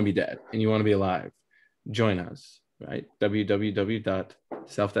don't want to be dead and you want to be alive, join us, right?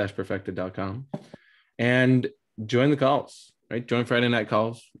 www.self-perfected.com and join the calls, right? Join Friday night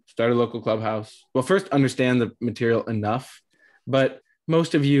calls, start a local clubhouse. Well, first understand the material enough, but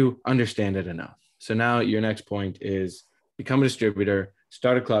most of you understand it enough. So now your next point is become a distributor,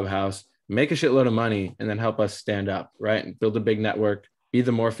 start a clubhouse, make a shitload of money, and then help us stand up, right? And build a big network, be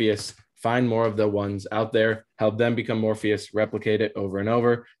the Morpheus, find more of the ones out there, help them become Morpheus, replicate it over and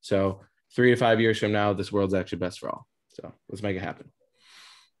over. So 3 to 5 years from now, this world's actually best for all. So let's make it happen.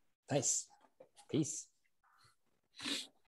 Nice. Peace.